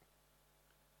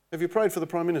 Have you prayed for the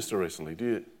Prime Minister recently?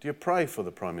 Do you pray for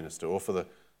the Prime Minister or for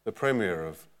the Premier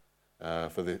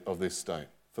of this state,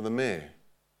 for the Mayor,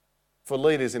 for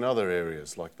leaders in other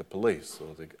areas like the police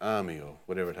or the army or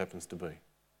whatever it happens to be?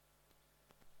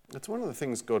 It's one of the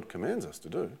things God commands us to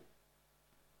do.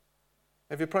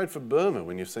 Have you prayed for Burma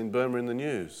when you've seen Burma in the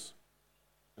news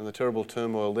and the terrible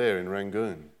turmoil there in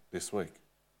Rangoon this week?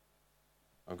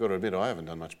 I've got to admit, I haven't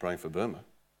done much praying for Burma.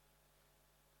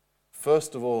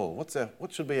 First of all,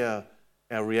 what should be our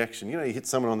reaction? You know, you hit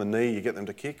someone on the knee, you get them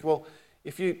to kick. Well,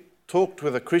 if you talked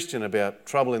with a Christian about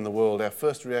trouble in the world, our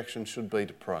first reaction should be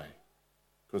to pray,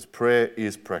 because prayer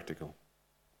is practical.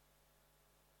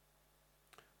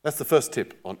 That's the first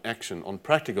tip on action, on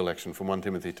practical action from 1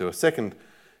 Timothy 2. A second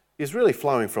is really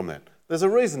flowing from that. There's a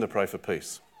reason to pray for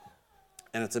peace,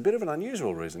 and it's a bit of an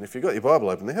unusual reason. If you've got your Bible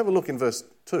open there, have a look in verse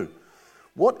 2.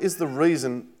 What is the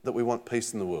reason that we want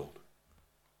peace in the world?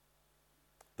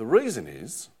 The reason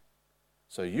is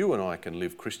so you and I can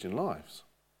live Christian lives.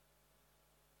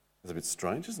 It's a bit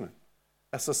strange, isn't it?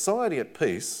 A society at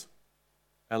peace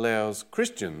allows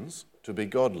Christians to be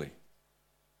godly.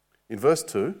 In verse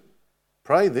 2,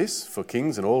 pray this for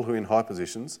kings and all who are in high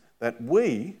positions, that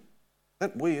we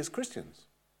as Christians,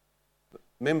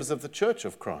 members of the Church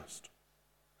of Christ,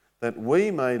 that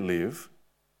we may live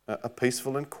a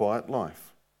peaceful and quiet life.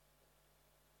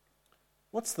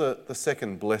 What's the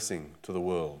second blessing to the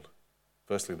world?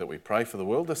 Firstly, that we pray for the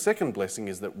world. The second blessing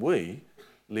is that we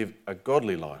live a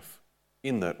godly life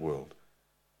in that world.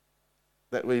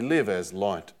 That we live as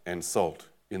light and salt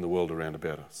in the world around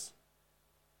about us.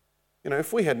 You know,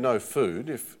 if we had no food,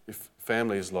 if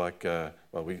families like,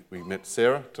 we met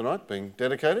Sarah tonight being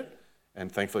dedicated, and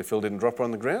thankfully Phil didn't drop her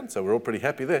on the ground, so we're all pretty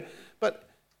happy there. But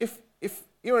if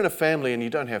you're in a family and you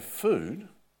don't have food,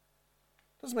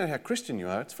 doesn't matter how Christian you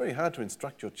are, it's very hard to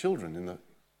instruct your children in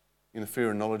the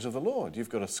fear and knowledge of the Lord. You've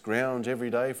got to scrounge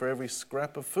every day for every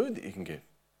scrap of food that you can get.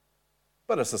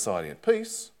 But a society at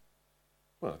peace,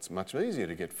 well, it's much easier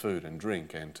to get food and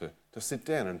drink and to sit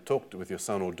down and talk with your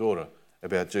son or daughter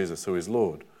about Jesus who is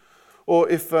Lord. Or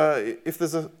if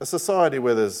there's a society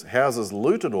where there's houses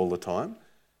looted all the time,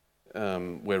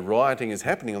 where rioting is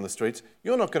happening on the streets,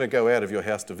 you're not going to go out of your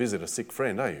house to visit a sick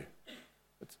friend, are you?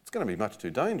 It's going to be much too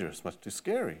dangerous, much too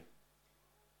scary.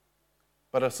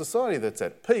 But a society that's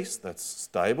at peace, that's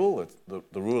stable,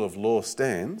 the rule of law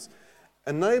stands,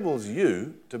 enables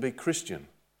you to be Christian,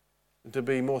 to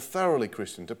be more thoroughly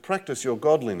Christian, to practice your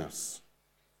godliness.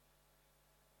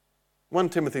 1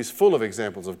 Timothy is full of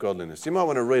examples of godliness. You might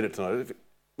want to read it tonight. It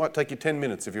might take you 10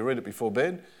 minutes if you read it before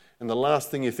bed, and the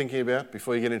last thing you're thinking about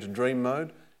before you get into dream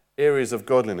mode? Areas of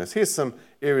godliness. Here's some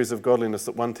areas of godliness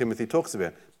that 1 Timothy talks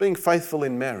about. Being faithful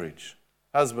in marriage,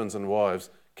 husbands and wives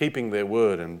keeping their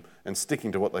word and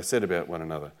sticking to what they said about one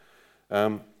another.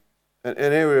 An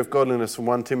area of godliness from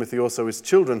 1 Timothy also is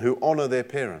children who honour their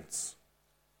parents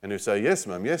and who say, yes,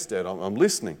 Mum, yes, Dad, I'm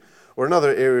listening. Or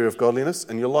another area of godliness,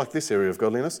 and you'll like this area of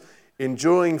godliness,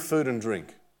 enjoying food and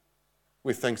drink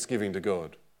with thanksgiving to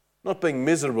God. Not being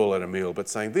miserable at a meal, but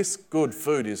saying, this good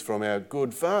food is from our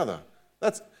good Father.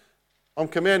 I'm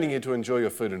commanding you to enjoy your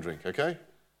food and drink, okay?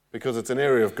 Because it's an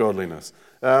area of godliness.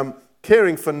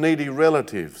 Caring for needy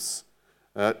relatives.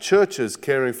 Churches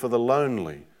caring for the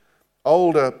lonely.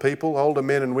 Older people, older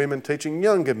men and women teaching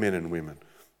younger men and women.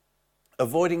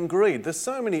 Avoiding greed. There's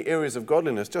so many areas of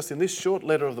godliness just in this short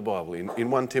letter of the Bible,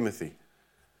 in 1 Timothy.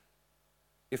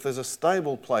 If there's a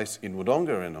stable place in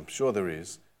Wodonga, and I'm sure there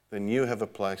is, then you have a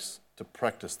place to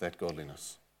practice that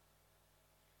godliness.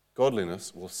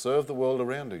 Godliness will serve the world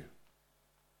around you.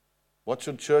 What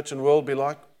should church and world be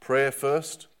like? Prayer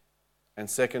first, and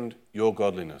second, your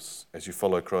godliness as you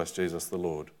follow Christ Jesus the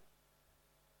Lord.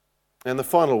 And the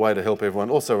final way to help everyone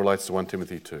also relates to 1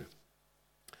 Timothy 2.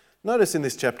 Notice in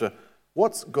this chapter,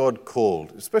 what's God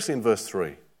called, especially in verse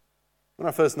 3. When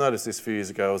I first noticed this a few years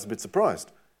ago, I was a bit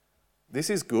surprised. This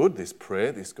is good, this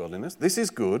prayer, this godliness. This is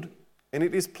good, and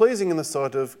it is pleasing in the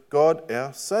sight of God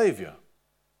our Saviour.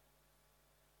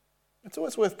 It's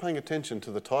always worth paying attention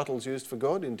to the titles used for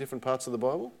God in different parts of the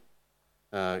Bible.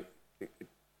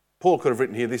 Paul could have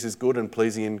written here, this is good and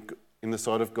pleasing in the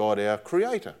sight of God our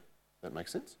Creator. That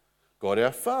makes sense. God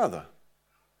our Father.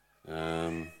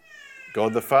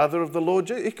 God the Father of the Lord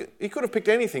Jesus. He could have picked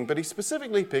anything, but he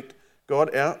specifically picked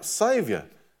God our Saviour.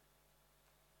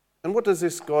 And what does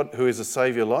this God who is a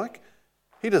Saviour like?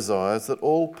 He desires that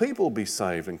all people be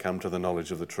saved and come to the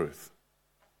knowledge of the truth.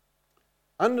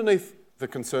 Underneath the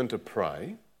concern to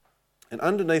pray and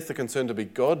underneath the concern to be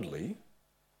godly,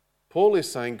 Paul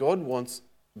is saying God wants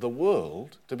the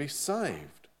world to be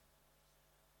saved.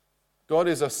 God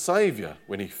is a saviour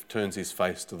when he turns his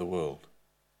face to the world.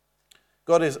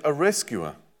 God is a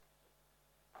rescuer.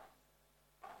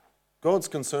 God's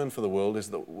concern for the world is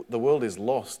that the world is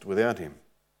lost without him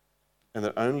and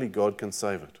that only God can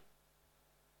save it.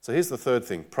 So here's the third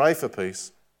thing. Pray for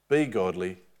peace, be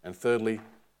godly, and thirdly,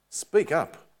 speak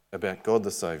up about God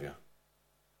the Saviour.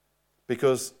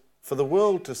 Because for the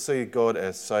world to see God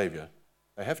as Saviour,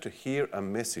 they have to hear a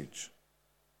message.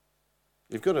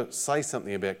 You've got to say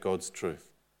something about God's truth.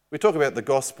 We talk about the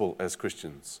gospel as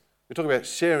Christians. We talk about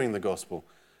sharing the gospel.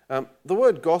 The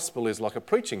word gospel is like a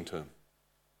preaching term.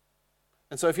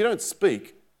 And so if you don't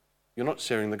speak, you're not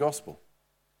sharing the gospel.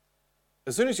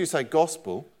 As soon as you say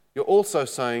gospel, you're also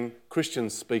saying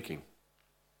Christians speaking.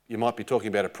 You might be talking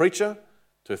about a preacher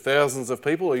to thousands of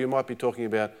people, or you might be talking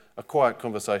about a quiet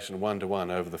conversation one-to-one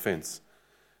over the fence.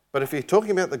 But if you're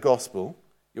talking about the gospel,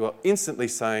 you are instantly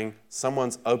saying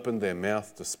someone's opened their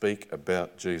mouth to speak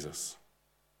about Jesus.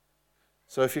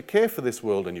 So if you care for this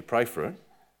world and you pray for it,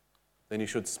 then you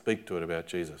should speak to it about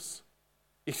Jesus.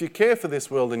 If you care for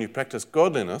this world and you practice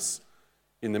godliness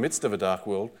in the midst of a dark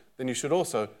world, then you should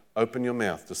also open your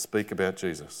mouth to speak about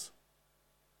Jesus.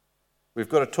 We've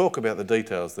got to talk about the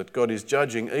details, that God is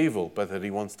judging evil, but that he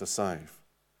wants to save.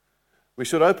 We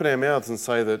should open our mouths and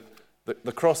say that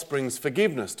the cross brings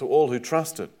forgiveness to all who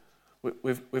trust it.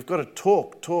 We've got to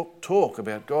talk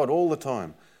about God all the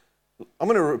time. I'm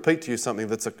going to repeat to you something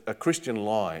that's a Christian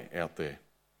lie out there.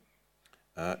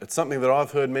 It's something that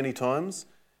I've heard many times,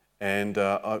 and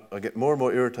I get more and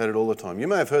more irritated all the time. You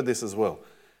may have heard this as well.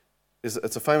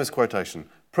 It's a famous quotation.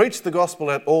 Preach the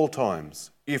gospel at all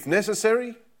times. If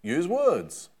necessary, use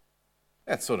words.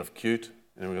 That's sort of cute.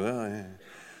 And we go, oh, yeah.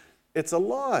 It's a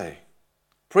lie.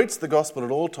 Preach the gospel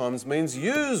at all times means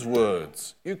use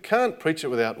words. You can't preach it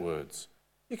without words.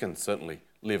 You can certainly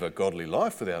live a godly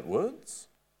life without words.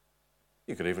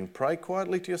 You could even pray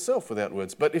quietly to yourself without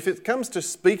words. But if it comes to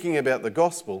speaking about the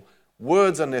gospel,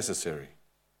 words are necessary.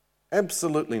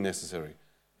 Absolutely necessary.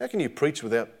 How can you preach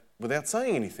without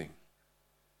saying anything?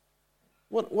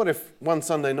 What if one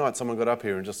Sunday night someone got up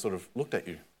here and just sort of looked at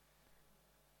you?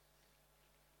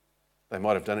 They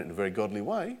might have done it in a very godly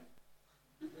way.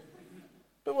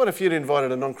 But what if you'd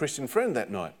invited a non-Christian friend that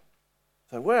night?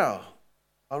 Say, wow,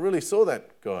 I really saw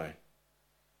that guy.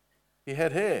 He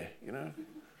had hair, you know.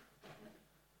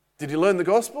 Did you learn the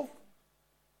gospel?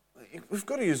 We've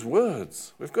got to use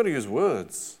words. We've got to use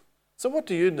words. So what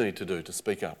do you need to do to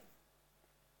speak up?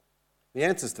 The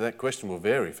answers to that question will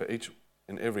vary for each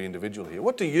and every individual here.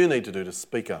 What do you need to do to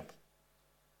speak up?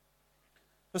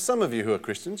 For some of you who are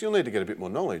Christians, you'll need to get a bit more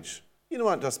knowledge. You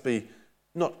might just be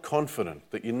not confident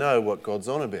that you know what God's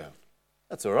on about.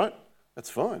 That's all right. That's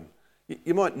fine.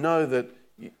 You might know that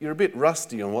you're a bit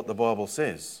rusty on what the Bible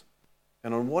says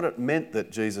and on what it meant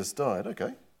that Jesus died.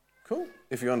 Okay, cool.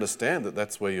 If you understand that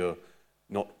that's where you're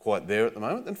not quite there at the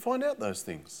moment, then find out those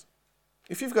things.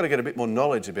 If you've got to get a bit more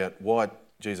knowledge about why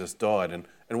Jesus died and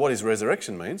what his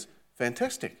resurrection means,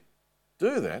 fantastic.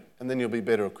 Do that, and then you'll be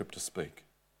better equipped to speak.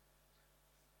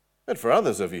 But for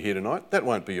others of you here tonight, that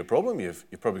won't be your problem. You've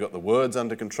probably got the words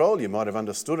under control. You might have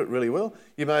understood it really well.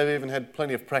 You may have even had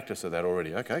plenty of practice of that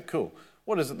already. Okay, cool.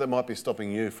 What is it that might be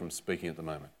stopping you from speaking at the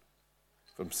moment?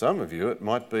 For some of you, it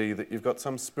might be that you've got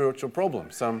some spiritual problem,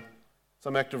 some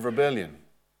act of rebellion,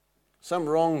 some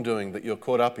wrongdoing that you're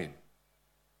caught up in.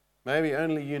 Maybe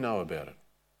only you know about it.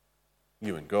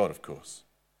 You and God, of course.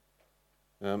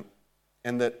 And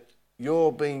that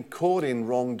your being caught in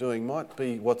wrongdoing might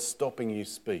be what's stopping you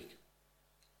speak.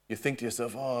 You think to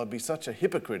yourself, I'd be such a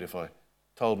hypocrite if I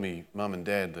told me mum and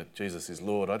dad that Jesus is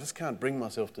Lord. I just can't bring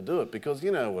myself to do it because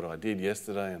you know what I did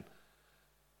yesterday. And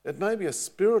it may be a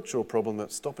spiritual problem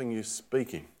that's stopping you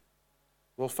speaking.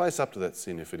 Well, face up to that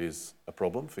sin if it is a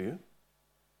problem for you.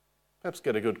 Perhaps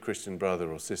get a good Christian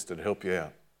brother or sister to help you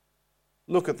out.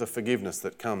 Look at the forgiveness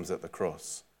that comes at the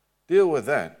cross. Deal with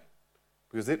that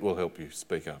because it will help you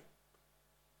speak up.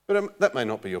 But that may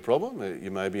not be your problem.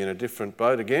 You may be in a different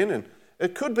boat again, and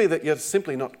it could be that you're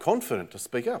simply not confident to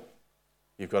speak up.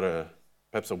 You've got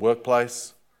perhaps a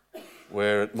workplace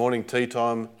where at morning tea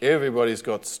time everybody's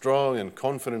got strong and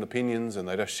confident opinions and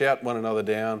they just shout one another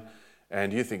down,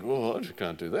 and you think, well, I just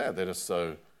can't do that.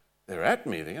 They're at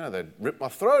me. They'd rip my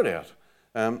throat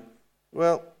out.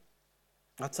 Well,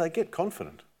 I'd say get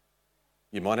confident.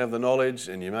 You might have the knowledge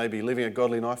and you may be living a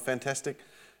godly life, fantastic.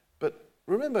 But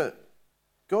remember,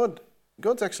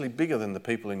 God's actually bigger than the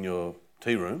people in your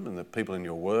tea room and the people in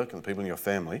your work and the people in your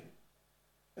family.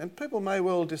 And people may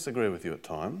well disagree with you at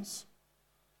times,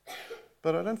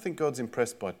 but I don't think God's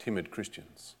impressed by timid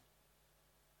Christians.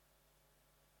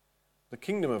 The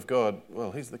kingdom of God,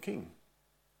 well, he's the king.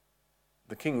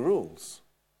 The king rules.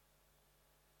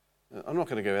 I'm not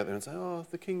going to go out there and say,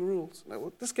 the king rules. No,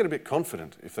 well, just get a bit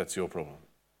confident if that's your problem.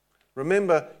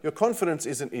 Remember, your confidence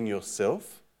isn't in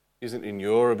yourself, isn't in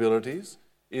your abilities,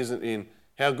 isn't in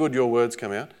how good your words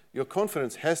come out. Your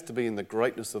confidence has to be in the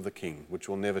greatness of the king, which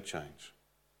will never change.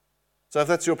 So if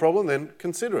that's your problem, then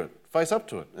consider it, face up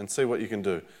to it and see what you can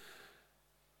do.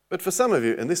 But for some of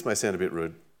you, and this may sound a bit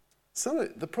rude,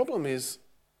 the problem is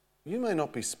you may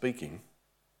not be speaking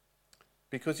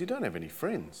because you don't have any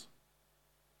friends.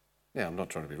 Now, I'm not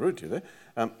trying to be rude to you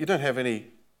there. You don't have any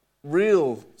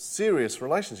real serious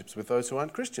relationships with those who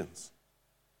aren't Christians.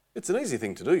 It's an easy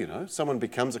thing to do, Someone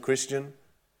becomes a Christian,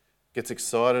 gets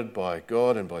excited by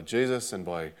God and by Jesus and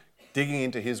by digging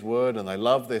into his word, and they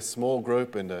love their small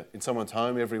group in someone's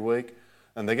home every week,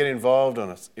 and they get involved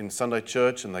in Sunday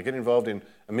church, and they get involved in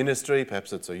a ministry,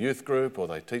 perhaps it's a youth group, or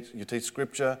you teach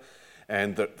scripture,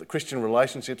 and the Christian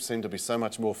relationships seem to be so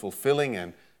much more fulfilling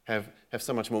and have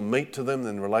so much more meat to them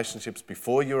than relationships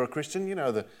before you're a Christian.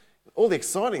 All the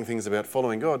exciting things about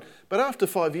following God. But after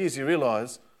 5 years, you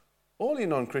realise all your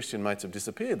non-Christian mates have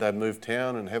disappeared. They've moved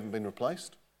town and haven't been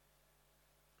replaced.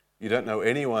 You don't know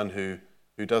anyone who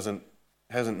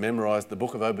hasn't memorised the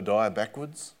book of Obadiah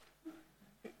backwards.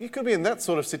 You could be in that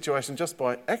sort of situation just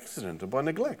by accident or by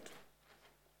neglect.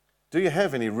 Do you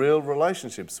have any real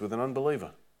relationships with an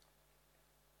unbeliever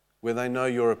where they know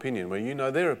your opinion, where you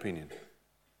know their opinion,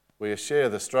 where you share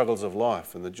the struggles of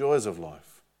life and the joys of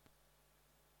life?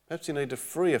 Perhaps you need to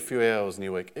free a few hours in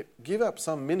your week. Give up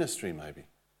some ministry maybe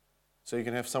so you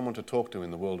can have someone to talk to in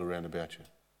the world around about you.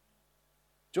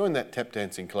 Join that tap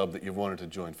dancing club that you've wanted to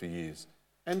join for years,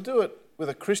 and do it with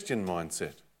a Christian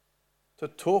mindset, to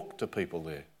talk to people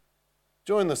there.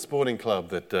 Join the sporting club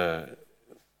that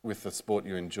with the sport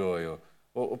you enjoy,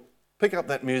 or pick up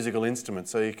that musical instrument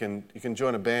so you can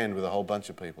join a band with a whole bunch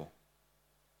of people.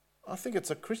 I think it's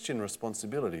a Christian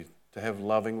responsibility to have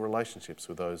loving relationships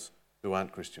with those who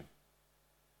aren't Christian.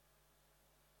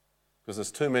 Because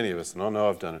there's too many of us, and I know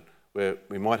I've done it, where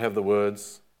we might have the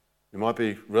words, we might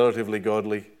be relatively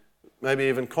godly, maybe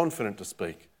even confident to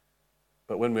speak.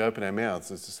 But when we open our mouths,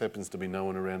 there just happens to be no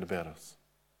one around about us.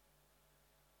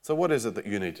 So what is it that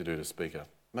you need to do to speak up?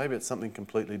 Maybe it's something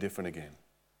completely different again.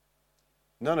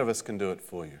 None of us can do it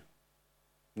for you.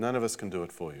 None of us can do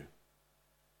it for you.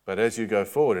 But as you go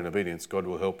forward in obedience, God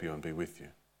will help you and be with you.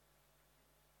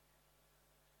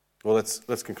 Well,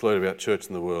 let's conclude about church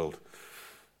in the world.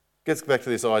 Gets back to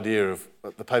this idea of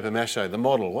the paper mache, the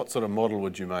model. What sort of model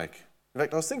would you make? In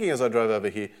fact, I was thinking as I drove over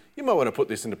here, you might want to put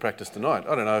this into practice tonight.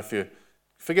 I don't know if you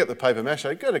forget the paper mache,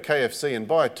 go to KFC and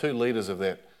buy 2 litres of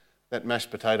that that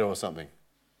mashed potato or something.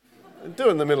 Do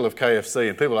it in the middle of KFC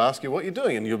and people ask you what you're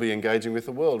doing and you'll be engaging with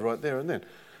the world right there and then.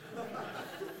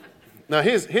 Now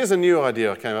here's a new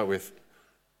idea I came up with.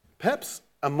 Perhaps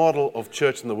a model of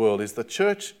church in the world is the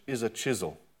church is a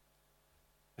chisel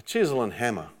and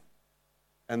hammer,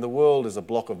 and the world is a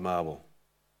block of marble.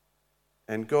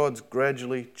 And God's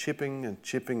gradually chipping and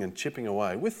chipping and chipping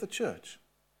away with the church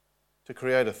to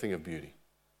create a thing of beauty,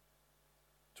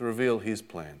 to reveal his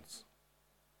plans,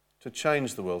 to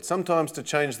change the world. Sometimes to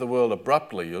change the world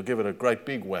abruptly, you'll give it a great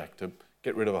big whack to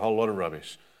get rid of a whole lot of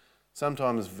rubbish.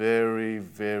 Sometimes very,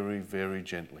 very, very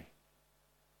gently.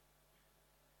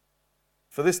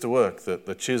 For this to work,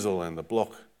 the chisel and the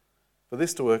block, for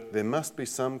this to work, there must be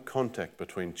some contact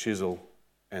between chisel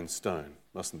and stone,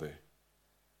 mustn't there?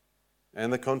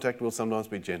 And the contact will sometimes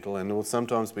be gentle and it will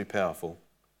sometimes be powerful.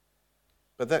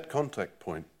 But that contact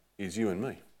point is you and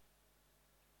me.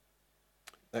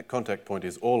 That contact point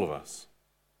is all of us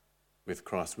with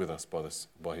Christ with us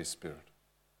by his Spirit.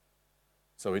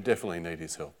 So we definitely need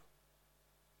his help.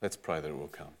 Let's pray that it will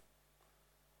come.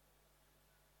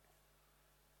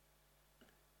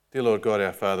 Dear Lord God,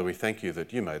 our Father, we thank you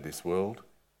that you made this world.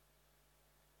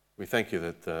 We thank you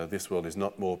that this world is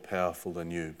not more powerful than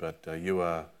you, but you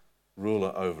are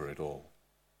ruler over it all.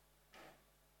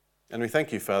 And we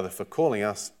thank you, Father, for calling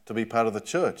us to be part of the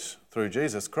church through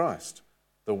Jesus Christ,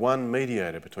 the one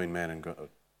mediator between man and God.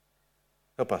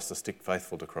 Help us to stick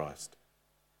faithful to Christ,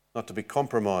 not to be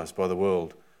compromised by the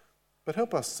world, but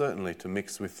help us certainly to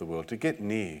mix with the world, to get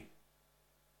near.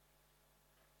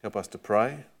 Help us to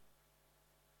pray.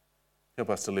 Help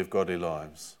us to live godly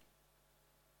lives.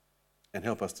 And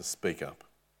help us to speak up.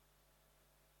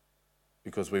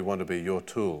 Because we want to be your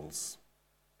tools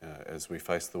as we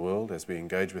face the world, as we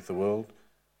engage with the world.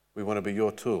 We want to be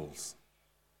your tools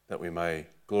that we may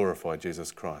glorify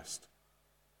Jesus Christ.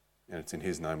 And it's in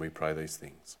his name we pray these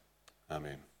things.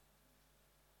 Amen.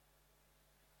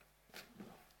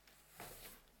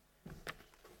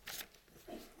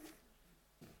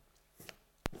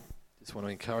 Just want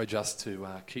to encourage us to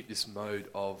keep this mode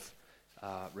of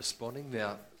responding.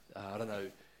 Now, I don't know,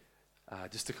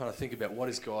 just to kind of think about what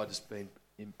has God just been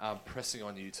pressing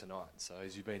on you tonight. So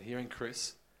as you've been hearing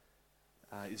Chris,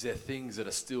 is there things that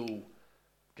are still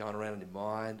going around in your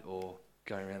mind or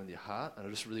going around in your heart? And I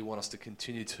just really want us to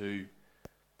continue to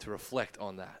reflect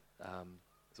on that.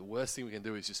 The worst thing we can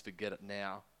do is just forget it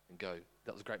now and go,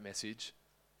 that was a great message.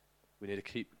 We need to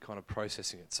keep kind of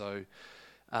processing it. So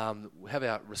we have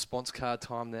our response card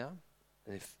time now.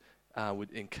 And if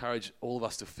we'd encourage all of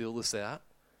us to fill this out,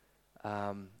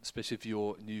 especially if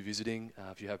you're new visiting,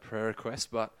 if you have prayer requests.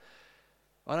 But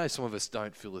I know some of us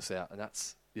don't fill this out, and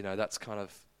that's kind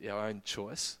of our own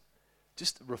choice.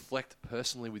 Just reflect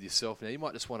personally with yourself. Now, you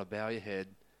might just want to bow your head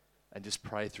and just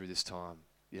pray through this time.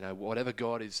 Whatever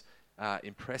God is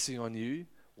impressing on you,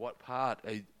 what part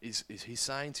is he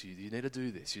saying to you? You need to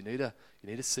do this. You need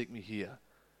to seek me here.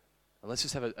 And let's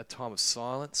just have a time of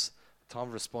silence, a time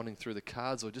of responding through the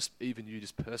cards, or just even you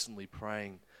just personally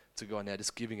praying to God now,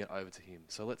 just giving it over to him.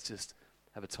 So let's just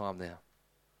have a time now.